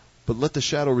 but let the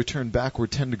shadow return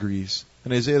backward 10 degrees.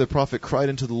 And Isaiah the prophet cried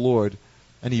unto the Lord,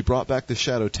 and he brought back the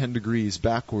shadow 10 degrees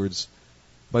backwards,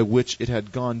 by which it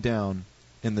had gone down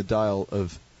in the dial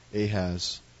of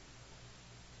Ahaz.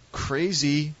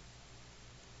 Crazy.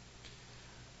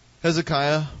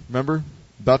 Hezekiah, remember,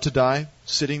 about to die,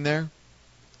 sitting there,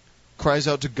 cries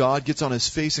out to God, gets on his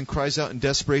face and cries out in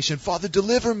desperation, Father,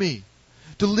 deliver me!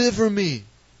 Deliver me!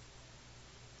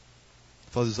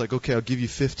 Father's like, okay, I'll give you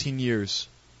 15 years.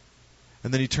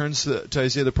 And then he turns to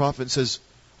Isaiah the prophet and says,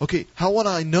 okay, how will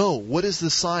I know? What is the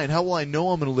sign? How will I know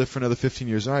I'm going to live for another 15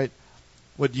 years? All right,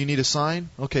 what, do you need a sign?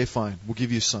 Okay, fine, we'll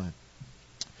give you a sign.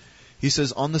 He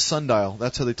says, on the sundial,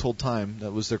 that's how they told time,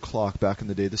 that was their clock back in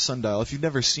the day, the sundial. If you've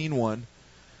never seen one,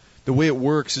 the way it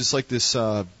works is like this,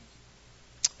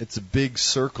 it's a big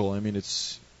circle. I mean,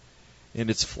 it's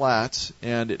flat,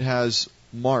 and it has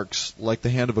marks like the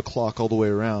hand of a clock all the way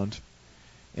around.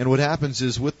 And what happens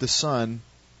is with the sun,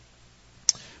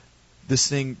 this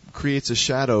thing creates a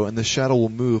shadow, and the shadow will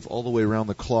move all the way around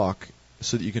the clock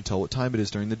so that you can tell what time it is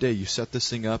during the day. You set this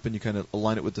thing up, and you kind of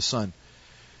align it with the sun.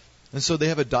 And so they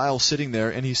have a dial sitting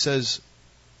there, and he says,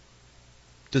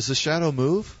 does the shadow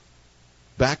move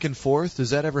back and forth? Does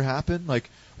that ever happen? Like,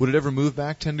 would it ever move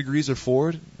back 10 degrees or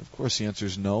forward? Of course the answer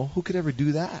is no. Who could ever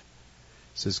do that?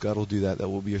 He says, God will do that. That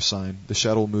will be your sign. The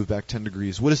shadow will move back 10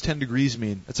 degrees. What does 10 degrees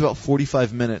mean? It's about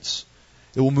 45 minutes.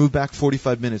 It will move back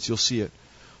 45 minutes. You'll see it.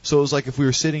 So it was like if we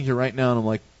were sitting here right now, and I'm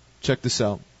like, check this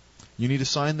out. You need a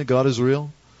sign that God is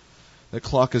real? That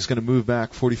clock is going to move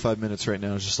back 45 minutes right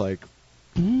now. It's just like,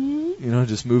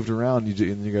 just moved around. And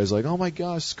you guys are like, oh my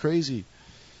gosh, it's crazy.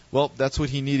 Well, that's what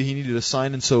he needed. He needed a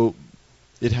sign, and so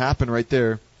it happened right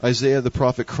there. Isaiah the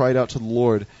prophet cried out to the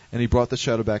Lord, and he brought the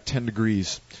shadow back 10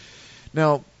 degrees.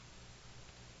 Now,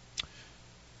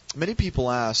 many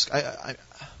people ask,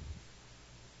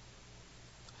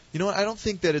 you know what, I don't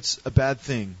think that it's a bad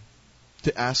thing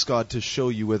to ask God to show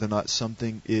you whether or not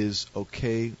something is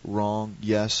okay, wrong,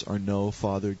 yes or no.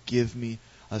 Father, give me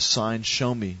a sign,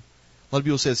 show me. A lot of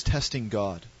people say it's testing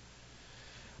God.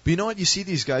 But you know what? You see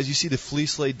these guys, you see the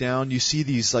fleece laid down, you see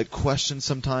these like questions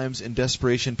sometimes in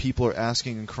desperation, people are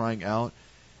asking and crying out.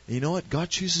 And you know what? God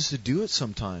chooses to do it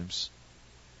sometimes.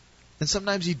 And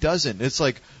sometimes He doesn't. It's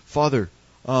like, Father,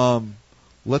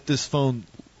 let this phone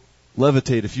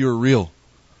levitate if you're real.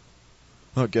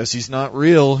 Well, I guess He's not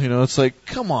real. It's like,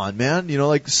 come on, man.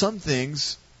 Like some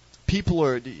things,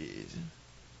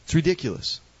 it's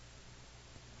ridiculous.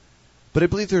 But I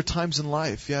believe there are times in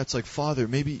life, it's like, Father,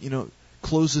 maybe,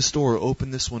 close this door,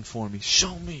 open this one for me.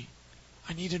 Show me.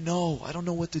 I need to know. I don't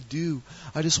know what to do.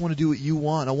 I just want to do what you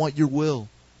want. I want your will.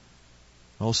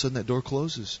 All of a sudden that door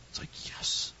closes. It's like,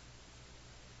 yes.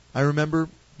 I remember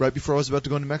right before I was about to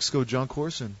go into Mexico with John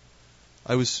Corson,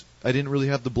 I didn't really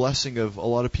have the blessing of a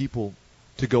lot of people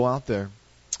to go out there.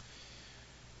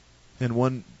 And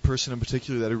one person in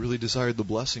particular that I really desired the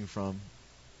blessing from.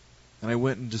 And I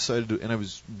went and decided to, and I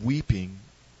was weeping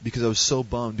because I was so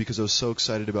bummed because I was so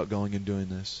excited about going and doing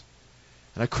this.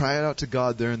 And I cried out to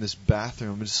God there in this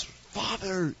bathroom and just,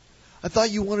 Father, I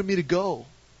thought you wanted me to go.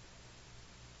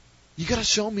 You got to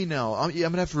show me now. I'm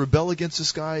going to have to rebel against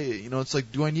this guy. It's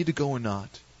like, do I need to go or not?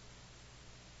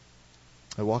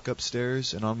 I walk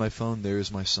upstairs, and on my phone there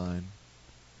is my sign.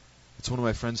 It's one of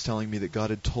my friends telling me that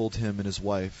God had told him and his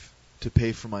wife to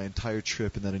pay for my entire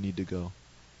trip and that I need to go.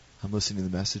 I'm listening to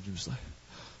the message and just like,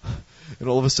 and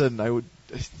all of a sudden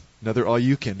another all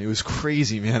you can. It was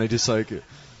crazy, man. I just like it.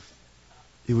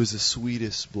 It was the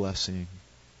sweetest blessing.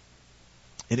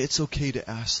 And it's okay to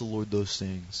ask the Lord those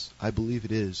things. I believe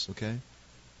it is, okay?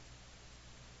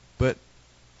 But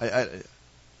I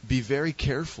be very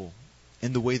careful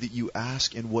in the way that you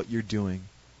ask and what you're doing.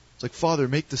 It's like, Father,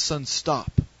 make the sun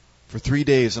stop for 3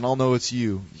 days and I'll know it's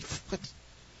you. What?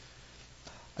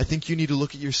 I think you need to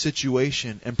look at your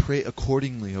situation and pray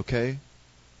accordingly, okay?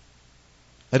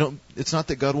 It's not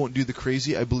that God won't do the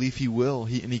crazy. I believe He will,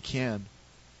 and He can.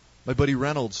 My buddy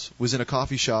Reynolds was in a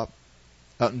coffee shop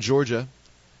out in Georgia,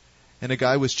 and a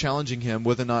guy was challenging him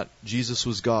whether or not Jesus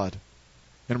was God.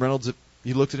 And Reynolds,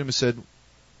 he looked at him and said,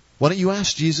 why don't you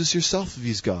ask Jesus yourself if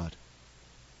He's God?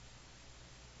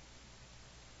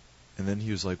 And then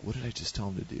he was like, what did I just tell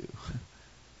him to do?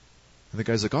 And the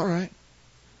guy's like, all right.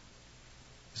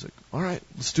 He's like, all right,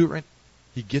 let's do it right.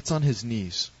 He gets on his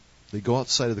knees. They go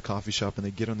outside of the coffee shop and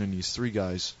they get on their knees, 3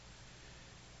 guys.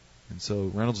 And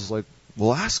so Reynolds was like,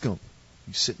 well, ask him.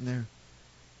 He's sitting there.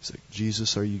 He's like,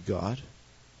 Jesus, are you God?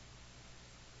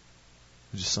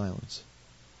 There's just silence.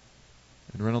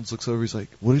 And Reynolds looks over, he's like,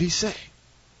 what did he say?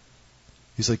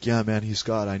 He's like, yeah, man, he's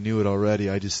God. I knew it already.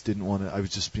 I just didn't want to, I was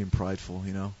just being prideful,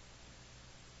 you know.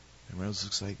 And Reynolds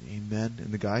looks like, amen.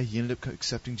 And the guy, he ended up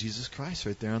accepting Jesus Christ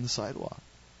right there on the sidewalk.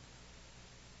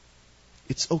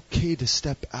 It's okay to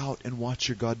step out and watch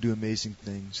your God do amazing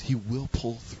things. He will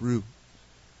pull through.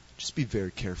 Just be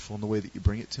very careful in the way that you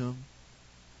bring it to Him.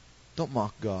 Don't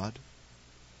mock God.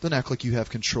 Don't act like you have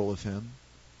control of Him.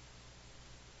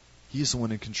 He is the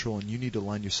one in control, and you need to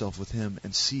align yourself with Him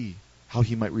and see how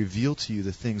He might reveal to you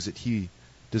the things that He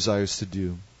desires to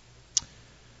do.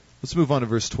 Let's move on to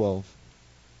verse 12.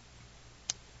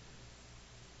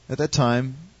 At that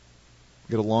time,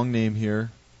 we got a long name here,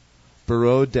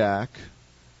 Berodak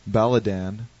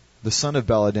Baladan, the son of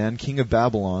Baladan, king of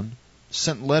Babylon,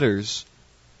 sent letters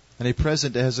and a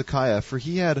present to Hezekiah, for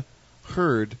he had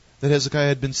heard that Hezekiah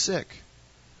had been sick.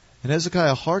 And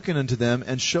Hezekiah hearkened unto them,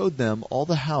 and showed them all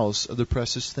the house of the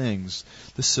precious things,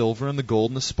 the silver and the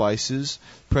gold and the spices,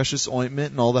 precious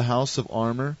ointment, and all the house of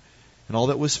armor, and all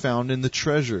that was found in the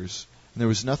treasures. And there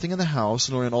was nothing in the house,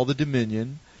 nor in all the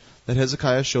dominion, that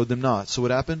Hezekiah showed them not. So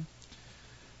what happened?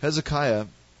 Hezekiah,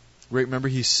 right, remember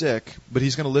he's sick, but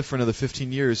he's going to live for another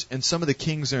 15 years. And some of the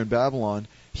kings there in Babylon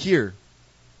hear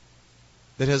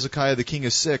that Hezekiah the king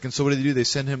is sick. And so what do? They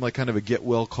send him like kind of a get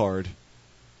well card.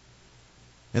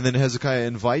 And then Hezekiah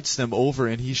invites them over,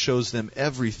 and he shows them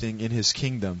everything in his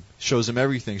kingdom. Shows them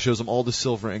everything. Shows them all the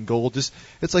silver and gold.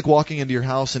 It's like walking into your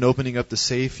house and opening up the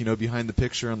safe, behind the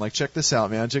picture, and like, check this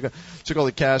out, man. Check all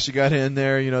the cash you got in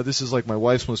there. This is like my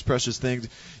wife's most precious thing.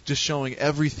 Just showing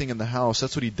everything in the house.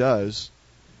 That's what he does.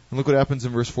 And look what happens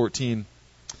in verse 14.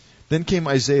 Then came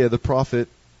Isaiah the prophet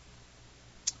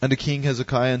unto King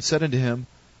Hezekiah, and said unto him,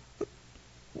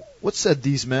 what said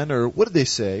these men, or what did they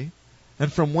say?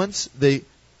 And from whence they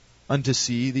unto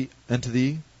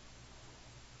thee?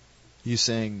 He's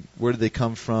saying, where did they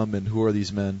come from, and who are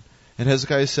these men? And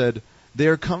Hezekiah said, they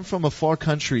are come from a far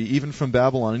country, even from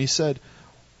Babylon. And he said,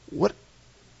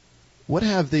 What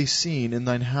have they seen in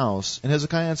thine house? And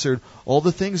Hezekiah answered, all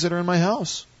the things that are in my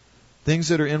house. Things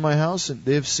that are in my house, and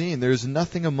they have seen. There is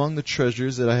nothing among the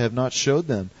treasures that I have not showed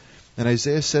them. And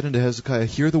Isaiah said unto Hezekiah,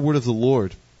 hear the word of the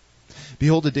Lord.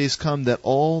 Behold, the days come that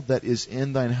all that is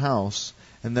in thine house,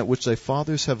 and that which thy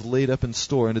fathers have laid up in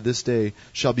store unto this day,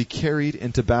 shall be carried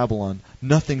into Babylon.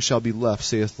 Nothing shall be left,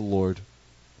 saith the Lord.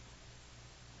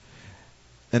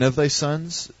 And of thy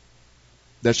sons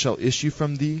that shall issue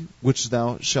from thee, which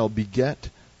thou shalt beget,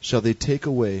 shall they take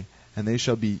away, and they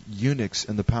shall be eunuchs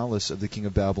in the palace of the king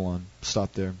of Babylon.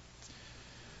 Stop there.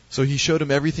 So he showed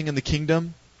him everything in the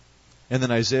kingdom, and then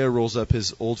Isaiah rolls up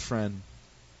his old friend.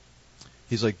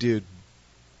 He's like, dude,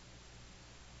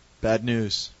 bad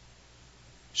news.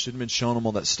 Shouldn't have been showing him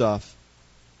all that stuff.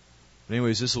 But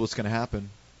anyways, this is what's going to happen.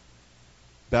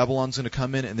 Babylon's going to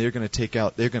come in, and they're going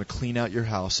to clean out your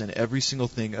house, and every single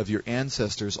thing of your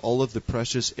ancestors, all of the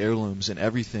precious heirlooms and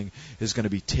everything is going to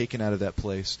be taken out of that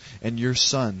place. And your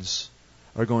sons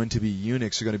are going to be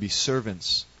eunuchs, are going to be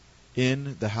servants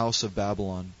in the house of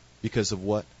Babylon because of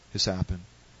what has happened.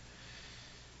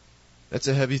 That's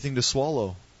a heavy thing to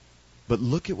swallow. But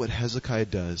look at what Hezekiah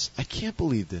does. I can't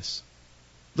believe this.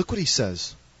 Look what he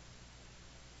says.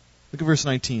 Look at verse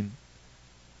 19.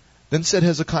 Then said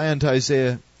Hezekiah unto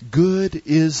Isaiah, good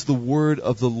is the word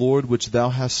of the Lord which thou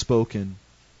hast spoken.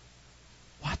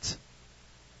 What?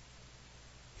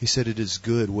 He said, it is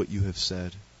good what you have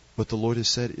said. What the Lord has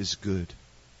said is good.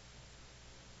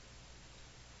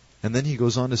 And then he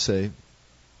goes on to say,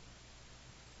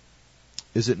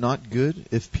 is it not good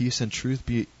if peace and truth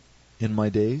be in my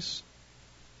days?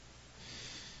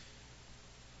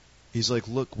 He's like,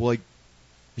 look, well,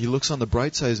 he looks on the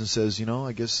bright side and says,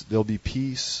 I guess there'll be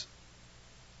peace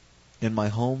in my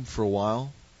home for a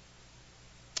while,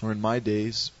 or in my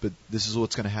days, but this is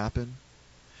what's going to happen.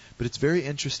 But it's very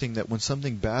interesting that when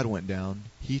something bad went down,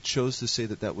 he chose to say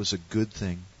that that was a good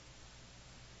thing.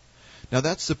 Now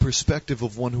that's the perspective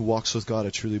of one who walks with God, I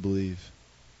truly believe.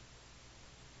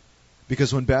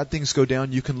 Because when bad things go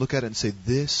down, you can look at it and say,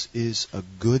 this is a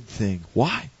good thing.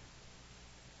 Why?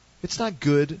 It's not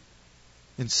good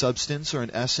in substance or in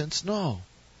essence, no.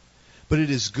 But it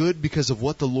is good because of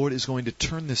what the Lord is going to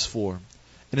turn this for.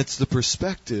 And it's the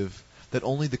perspective that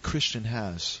only the Christian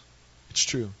has. It's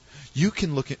true. You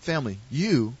can look at family.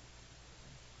 You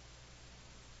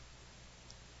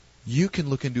can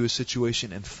look into a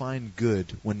situation and find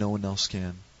good when no one else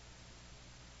can.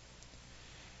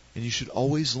 And you should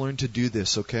always learn to do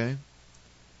this, okay?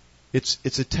 It's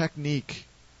a technique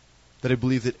that I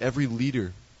believe that every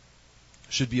leader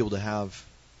should be able to have.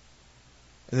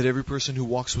 And that every person who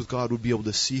walks with God would be able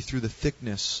to see through the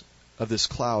thickness of this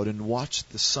cloud and watch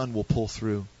the sun will pull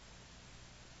through.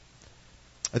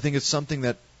 I think it's something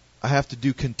that I have to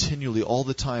do continually all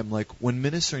the time, like when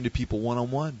ministering to people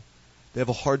one-on-one. They have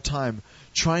a hard time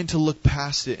trying to look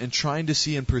past it and trying to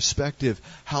see in perspective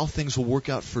how things will work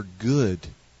out for good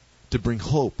to bring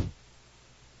hope.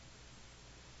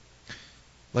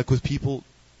 Like with people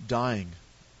dying.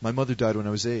 My mother died when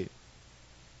I was 8.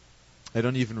 I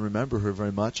don't even remember her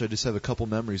very much. I just have a couple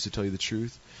memories, to tell you the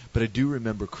truth. But I do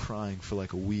remember crying for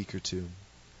like a week or two.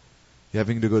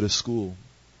 Having to go to school.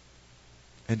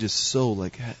 And just so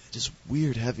like, just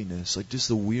weird heaviness. Like just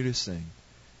the weirdest thing.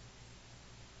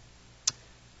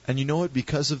 And you know what?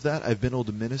 Because of that, I've been able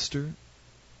to minister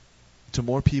to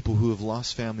more people who have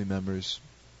lost family members.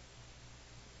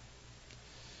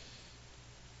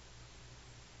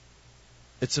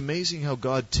 It's amazing how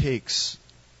God takes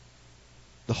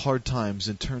the hard times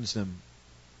and turns them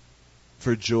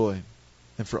for joy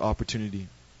and for opportunity.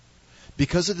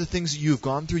 Because of the things that you've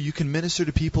gone through, you can minister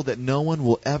to people that no one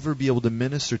will ever be able to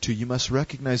minister to. You must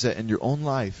recognize that in your own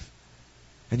life.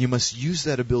 And you must use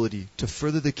that ability to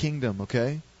further the kingdom,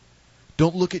 okay?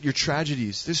 Don't look at your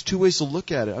tragedies. There's 2 ways to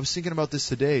look at it. I was thinking about this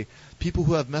today. People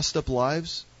who have messed up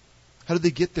lives, how did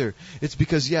they get there? It's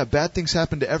because, bad things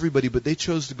happen to everybody, but they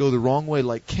chose to go the wrong way,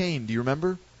 like Cain. Do you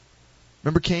remember?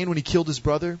 Remember Cain when he killed his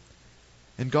brother?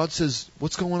 And God says,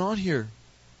 what's going on here?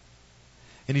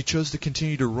 And he chose to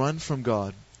continue to run from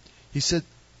God. He said,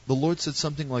 the Lord said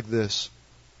something like this.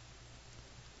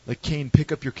 Like, Cain,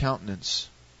 pick up your countenance.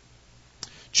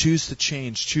 Choose to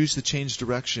change. Choose to change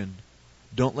direction.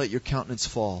 Don't let your countenance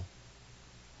fall.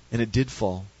 And it did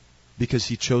fall. Because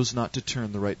he chose not to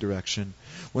turn the right direction.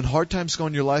 When hard times go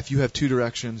in your life, you have 2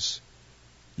 directions.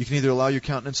 You can either allow your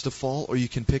countenance to fall, or you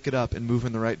can pick it up and move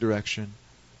in the right direction.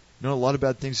 You know, a lot of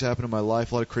bad things happen in my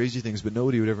life, a lot of crazy things, but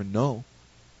nobody would ever know.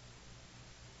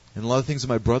 And a lot of things in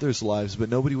my brother's lives, but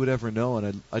nobody would ever know.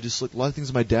 And I just look, a lot of things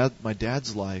in my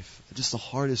dad's life, just the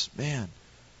hardest, man.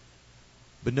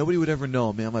 But nobody would ever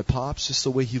know, man. My pop's just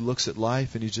the way he looks at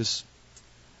life, and he's just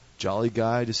jolly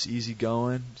guy, just easy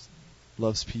going,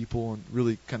 loves people, and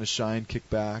really kind of shy and kick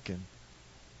back, and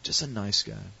just a nice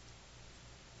guy.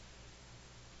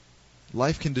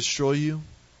 Life can destroy you,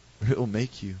 or it will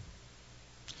make you.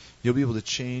 You'll be able to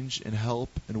change and help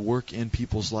and work in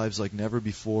people's lives like never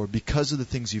before because of the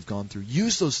things you've gone through.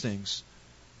 Use those things.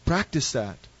 Practice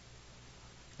that.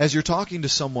 As you're talking to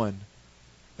someone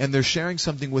and they're sharing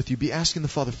something with you, be asking the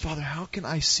Father, Father, how can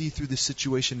I see through this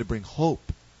situation to bring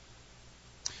hope?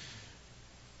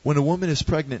 When a woman is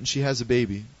pregnant and she has a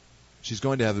baby, she's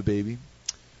going to have a baby,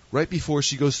 right before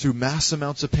she goes through mass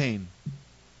amounts of pain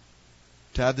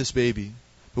to have this baby.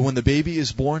 But when the baby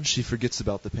is born, she forgets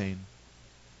about the pain.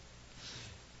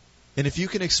 And if you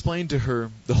can explain to her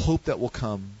the hope that will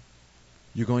come,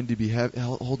 you're going to be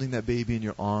holding that baby in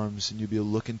your arms, and you'll be able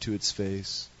to look into its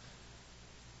face.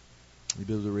 You'll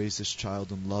be able to raise this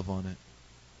child and love on it,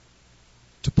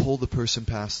 to pull the person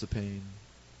past the pain.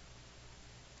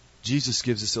 Jesus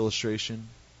gives this illustration.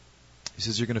 He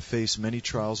says, you're going to face many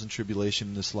trials and tribulation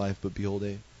in this life, but behold,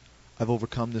 I've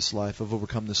overcome this life. I've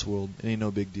overcome this world. It ain't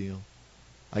no big deal.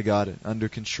 I got it under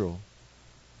control.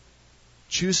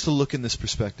 Choose to look in this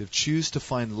perspective. Choose to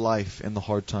find life in the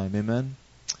hard time. Amen?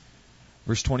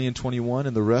 Verse 20 and 21,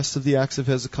 and the rest of the acts of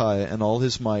Hezekiah and all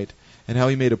his might, and how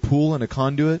he made a pool and a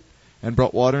conduit, and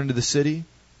brought water into the city,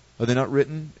 are they not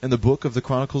written in the book of the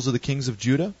Chronicles of the Kings of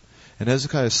Judah? And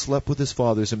Hezekiah slept with his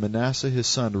fathers, and Manasseh his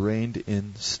son reigned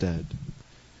instead.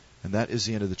 And that is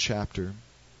the end of the chapter.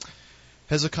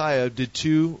 Hezekiah did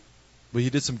he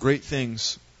did some great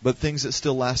things, but things that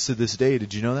still last to this day.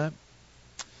 Did you know that?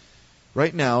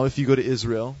 Right now, if you go to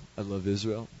Israel, I love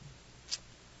Israel.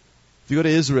 If you go to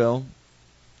Israel,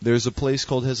 there's a place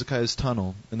called Hezekiah's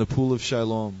Tunnel in the Pool of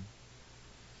Shiloh.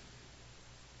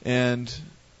 And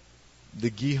the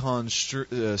Gihon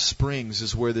Springs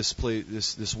is where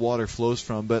this water flows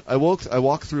from. But I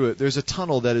walked through it. There's a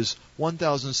tunnel that is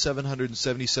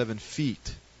 1,777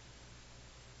 feet.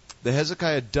 The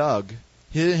Hezekiah dug,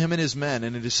 him and his men,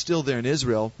 and it is still there in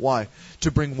Israel. Why?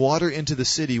 To bring water into the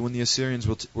city when the Assyrians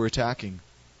were attacking.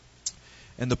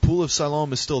 And the Pool of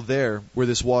Siloam is still there where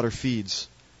this water feeds.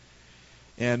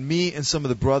 And me and some of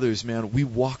the brothers, man, we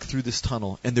walk through this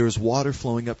tunnel, and there is water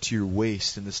flowing up to your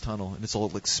waist in this tunnel, and it's all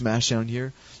like smashed down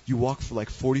here. You walk for like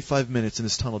 45 minutes in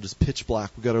this tunnel, just pitch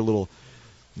black. We got our little,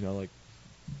 little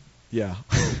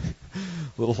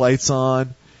lights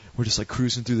on. We're just like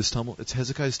cruising through this tunnel. It's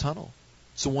Hezekiah's tunnel.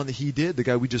 It's the one that he did, the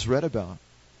guy we just read about.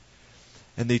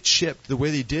 And they chipped. The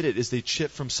way they did it is they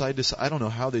chipped from side to side. I don't know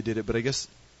how they did it, but I guess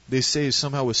they say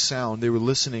somehow with sound, they were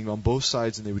listening on both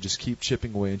sides, and they would just keep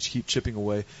chipping away and keep chipping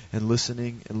away and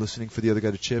listening for the other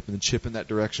guy to chip, and then chip in that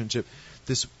direction, chip.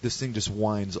 This thing just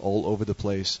winds all over the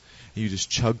place, and you just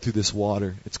chug through this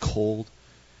water. It's cold.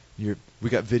 We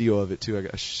got video of it too.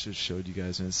 I should have showed you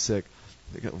guys, and it's sick.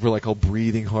 We're like all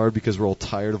breathing hard because we're all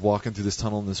tired of walking through this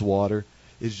tunnel in this water.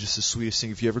 It's just the sweetest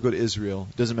thing. If you ever go to Israel,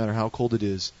 it doesn't matter how cold it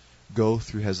is, go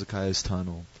through Hezekiah's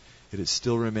tunnel. It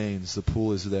still remains. The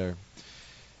pool is there.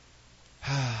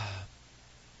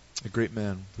 A great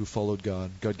man who followed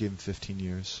God. God gave him 15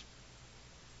 years.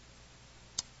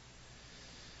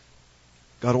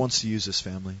 God wants to use this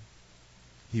family.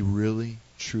 He really,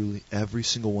 truly, every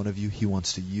single one of you, He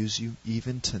wants to use you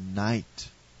even tonight.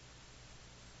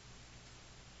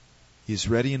 He is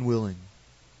ready and willing.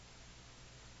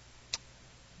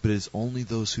 But it is only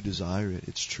those who desire it.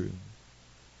 It's true.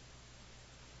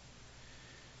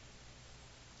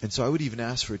 And so I would even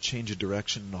ask for a change of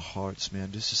direction in our hearts,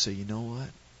 man, just to say, you know what?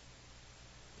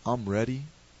 I'm ready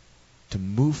to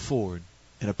move forward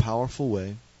in a powerful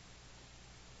way,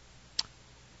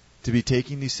 to be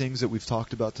taking these things that we've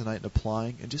talked about tonight and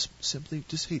applying, and just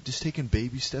taking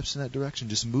baby steps in that direction,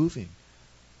 just moving.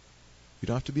 You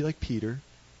don't have to be like Peter,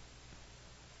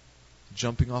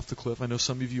 jumping off the cliff. I know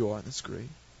some of you are, and that's great.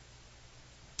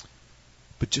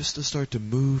 But just to start to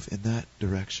move in that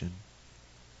direction.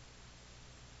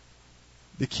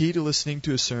 The key to listening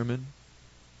to a sermon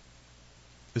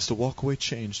is to walk away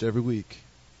changed every week.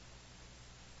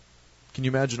 Can you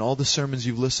imagine all the sermons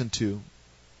you've listened to,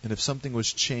 and if something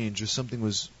was changed or something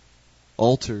was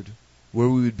altered, where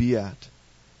we would be at?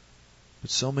 But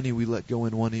so many we let go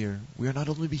in one ear. We are not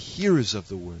only be hearers of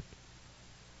the word,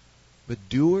 but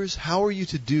doers. How are you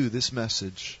to do this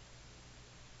message?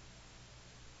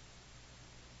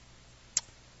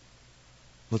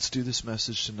 Let's do this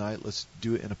message tonight. Let's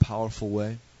do it in a powerful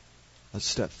way. Let's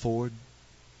step forward.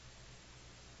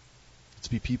 Let's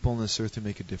be people on this earth who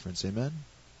make a difference. Amen?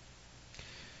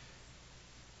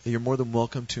 You're more than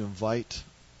welcome to invite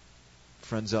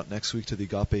friends out next week to the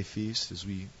Agape Feast as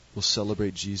we will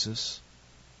celebrate Jesus.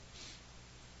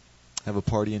 Have a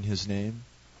party in His name.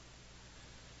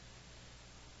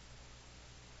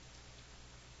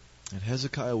 And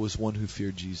Hezekiah was one who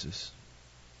feared Jesus,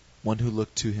 one who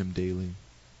looked to Him daily,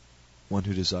 one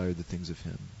who desired the things of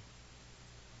Him.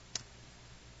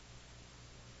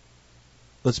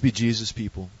 Let's be Jesus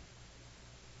people.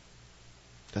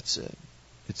 That's it.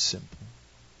 It's simple.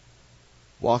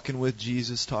 Walking with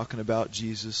Jesus, talking about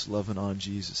Jesus, loving on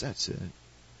Jesus. That's it.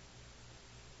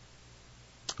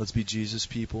 Let's be Jesus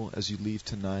people as you leave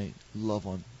tonight. Love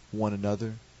on one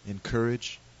another.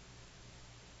 Encourage.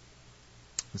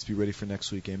 Let's be ready for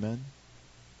next week. Amen?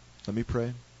 Let me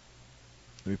pray.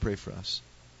 Let me pray for us.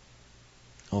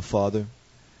 Oh, Father,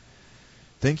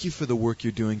 thank you for the work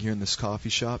you're doing here in this coffee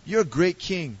shop. You're a great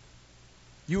king.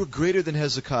 You are greater than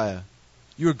Hezekiah.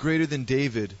 You are greater than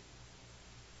David.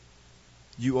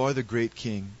 You are the great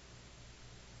king.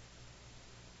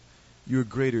 You are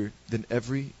greater than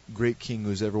every great king who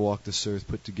has ever walked this earth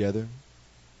put together.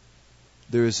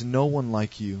 There is no one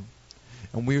like you.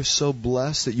 And we are so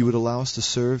blessed that you would allow us to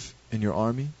serve in your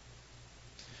army,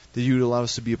 that you would allow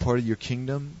us to be a part of your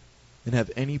kingdom and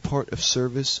have any part of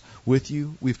service with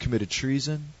you. We've committed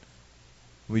treason.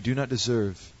 We do not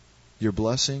deserve your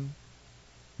blessing,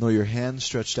 nor your hand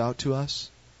stretched out to us.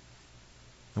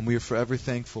 And we are forever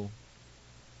thankful.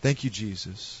 Thank you,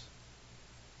 Jesus.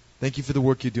 Thank you for the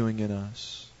work you're doing in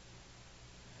us.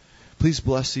 Please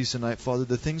bless these tonight, Father.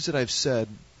 The things that I've said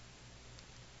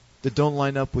that don't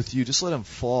line up with you, just let them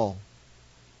fall.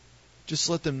 Just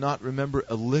let them not remember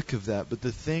a lick of that. But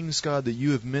the things, God, that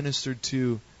you have ministered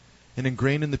to and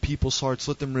ingrained in the people's hearts,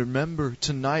 let them remember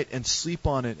tonight and sleep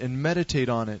on it and meditate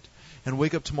on it and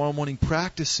wake up tomorrow morning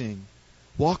practicing,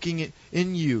 walking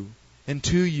in you and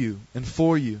to you and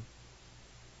for you.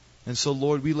 And so,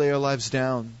 Lord, we lay our lives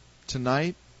down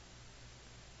tonight.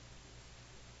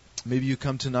 Maybe you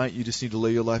come tonight, you just need to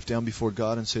lay your life down before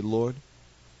God and say, Lord,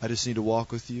 I just need to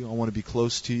walk with you. I want to be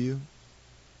close to you.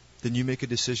 Then you make a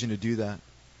decision to do that.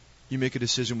 You make a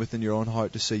decision within your own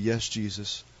heart to say, yes,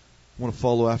 Jesus, I want to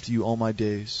follow after you all my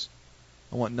days.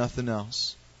 I want nothing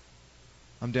else.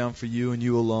 I'm down for you and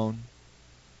you alone.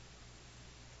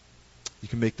 You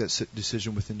can make that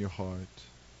decision within your heart.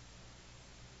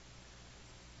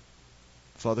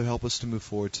 Father, help us to move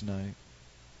forward tonight.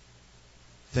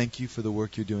 Thank you for the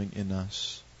work you're doing in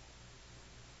us.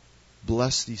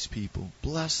 Bless these people.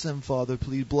 Bless them, Father.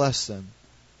 Please bless them.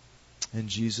 In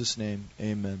Jesus' name,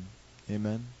 amen.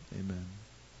 Amen.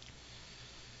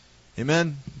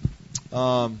 Amen.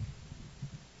 Amen.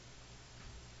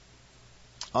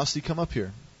 Asti, come up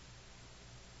here.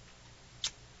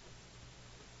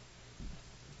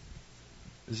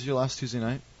 Is this your last Tuesday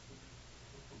night?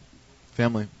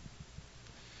 Family.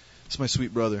 It's my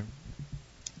sweet brother.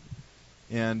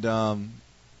 And we're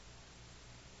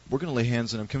going to lay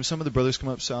hands on him. Can some of the brothers come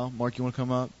up, Sal? Mark, you want to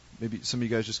come up? Maybe some of you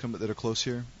guys just come up that are close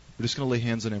here. We're just going to lay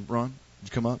hands on him. Ron, would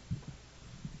you come up?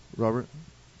 Robert?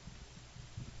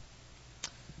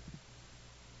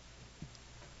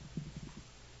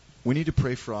 We need to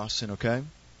pray for Austin, okay?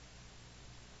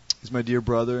 He's my dear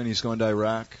brother, and he's going to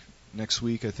Iraq next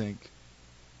week, I think.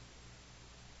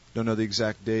 Don't know the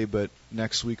exact day, but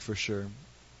next week for sure.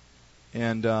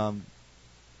 And, I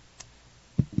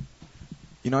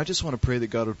just want to pray that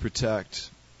God would protect.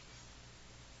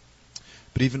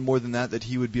 But even more than that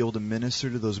he would be able to minister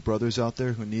to those brothers out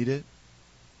there who need it.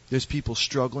 There's people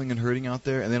struggling and hurting out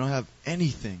there, and they don't have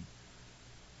anything.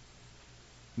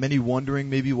 Many wondering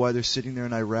maybe why they're sitting there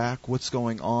in Iraq, what's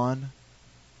going on.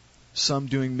 Some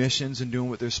doing missions and doing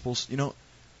what they're supposed to.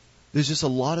 There's just a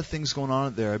lot of things going on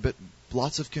out there. I bet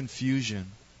lots of confusion.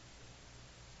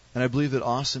 And I believe that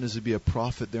Austin is to be a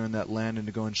prophet there in that land and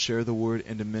to go and share the word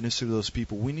and to minister to those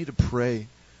people. We need to pray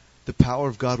the power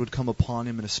of God would come upon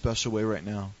him in a special way right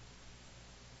now.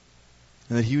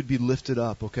 And that he would be lifted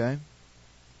up, okay?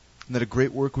 And that a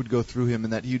great work would go through him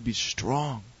and that he would be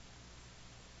strong.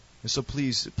 And so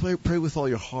please, pray with all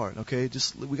your heart, okay?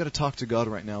 We got to talk to God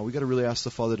right now. We got to really ask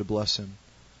the Father to bless him.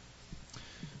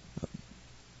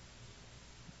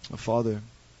 Father,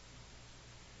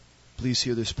 please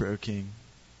hear this prayer, King.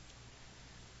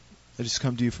 I just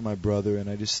come to you for my brother, and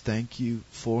I just thank you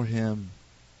for him.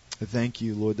 I thank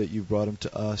you, Lord, that you brought him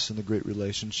to us and the great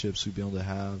relationships we've been able to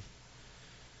have.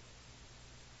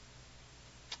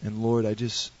 And Lord, I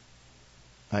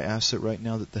ask that right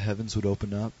now that the heavens would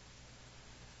open up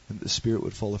and that the Spirit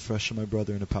would fall afresh on my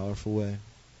brother in a powerful way.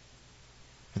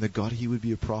 And that God, he would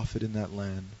be a prophet in that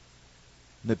land.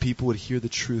 And that people would hear the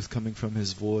truth coming from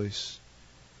his voice.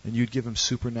 And you'd give him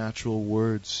supernatural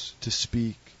words to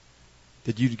speak.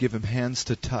 That you'd give him hands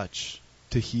to touch,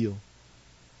 to heal.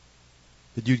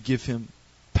 That you'd give him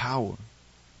power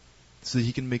so that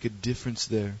he can make a difference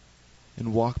there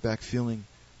and walk back feeling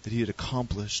that he had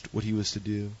accomplished what he was to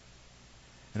do.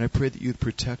 And I pray that you would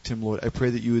protect him, Lord. I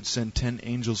pray that you would send 10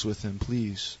 angels with him,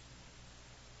 please.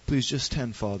 Please, just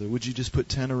 10, Father. Would you just put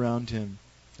 10 around him,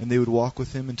 and they would walk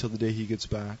with him until the day he gets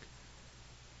back.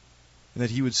 And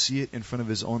that he would see it in front of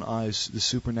his own eyes, the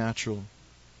supernatural.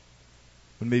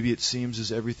 When maybe it seems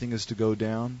as everything is to go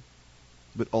down,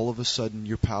 but all of a sudden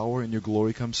your power and your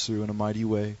glory comes through in a mighty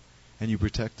way, and you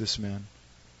protect this man.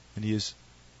 And he is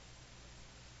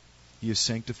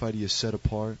sanctified, he is set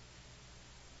apart.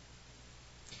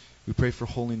 We pray for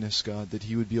holiness, God, that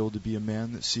he would be able to be a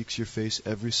man that seeks your face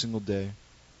every single day.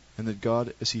 And that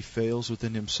God, as he fails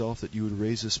within himself, that you would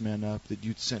raise this man up, that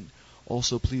you'd send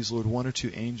also, please, Lord, 1 or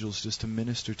 2 angels just to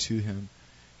minister to him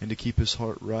and to keep his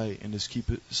heart right and just keep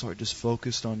his heart just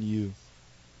focused on you.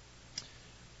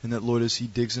 And that, Lord, as he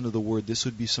digs into the Word, this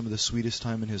would be some of the sweetest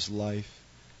time in his life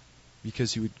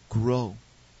because he would grow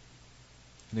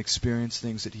and experience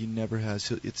things that he never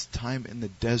has. It's time in the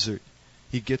desert.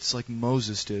 He gets like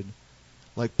Moses did,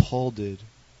 like Paul did,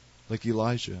 like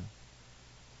Elijah.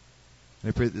 And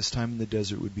I pray that this time in the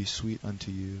desert would be sweet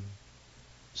unto you.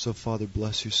 So, Father,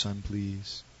 bless your son,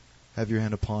 please. Have your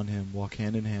hand upon him. Walk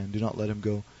hand in hand. Do not let him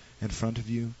go in front of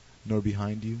you, nor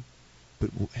behind you,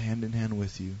 but hand in hand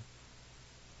with you.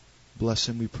 Bless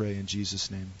him, we pray, in Jesus'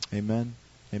 name. Amen,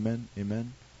 amen,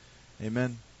 amen,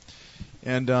 amen.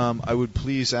 And I would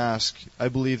please ask, I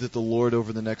believe that the Lord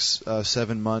over the next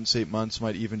 7 months, 8 months,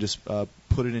 might even just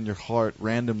put it in your heart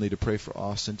randomly to pray for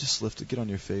Austin. Just get on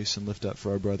your face and lift up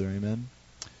for our brother, amen?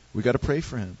 We got to pray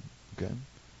for him, okay?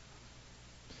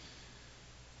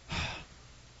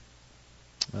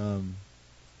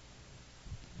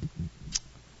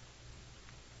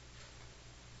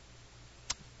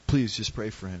 Please just pray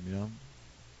for him,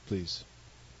 Please.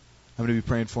 I'm going to be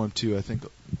praying for him too. I think,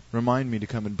 remind me to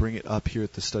come and bring it up here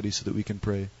at the study so that we can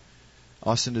pray.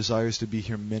 Austin desires to be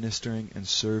here ministering and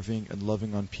serving and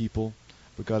loving on people,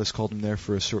 but God has called him there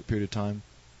for a short period of time,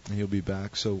 and he'll be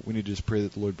back. So we need to just pray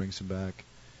that the Lord brings him back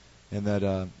and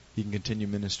that he can continue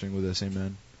ministering with us.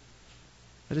 Amen.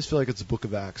 I just feel like it's the book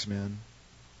of Acts, man.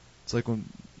 It's like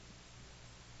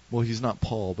he's not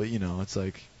Paul, but it's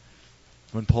like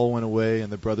when Paul went away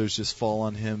and the brothers just fall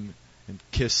on him and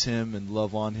kiss him and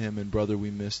love on him, and brother,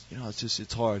 we missed.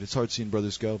 It's hard. It's hard seeing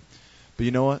brothers go. But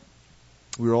you know what?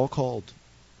 We're all called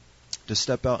to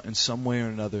step out in some way or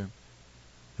another.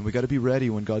 And we got to be ready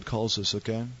when God calls us,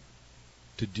 okay?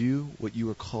 To do what you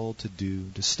are called to do,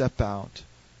 to step out.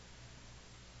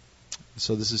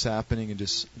 So this is happening, and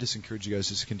just encourage you guys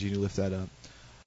just to continue to lift that up.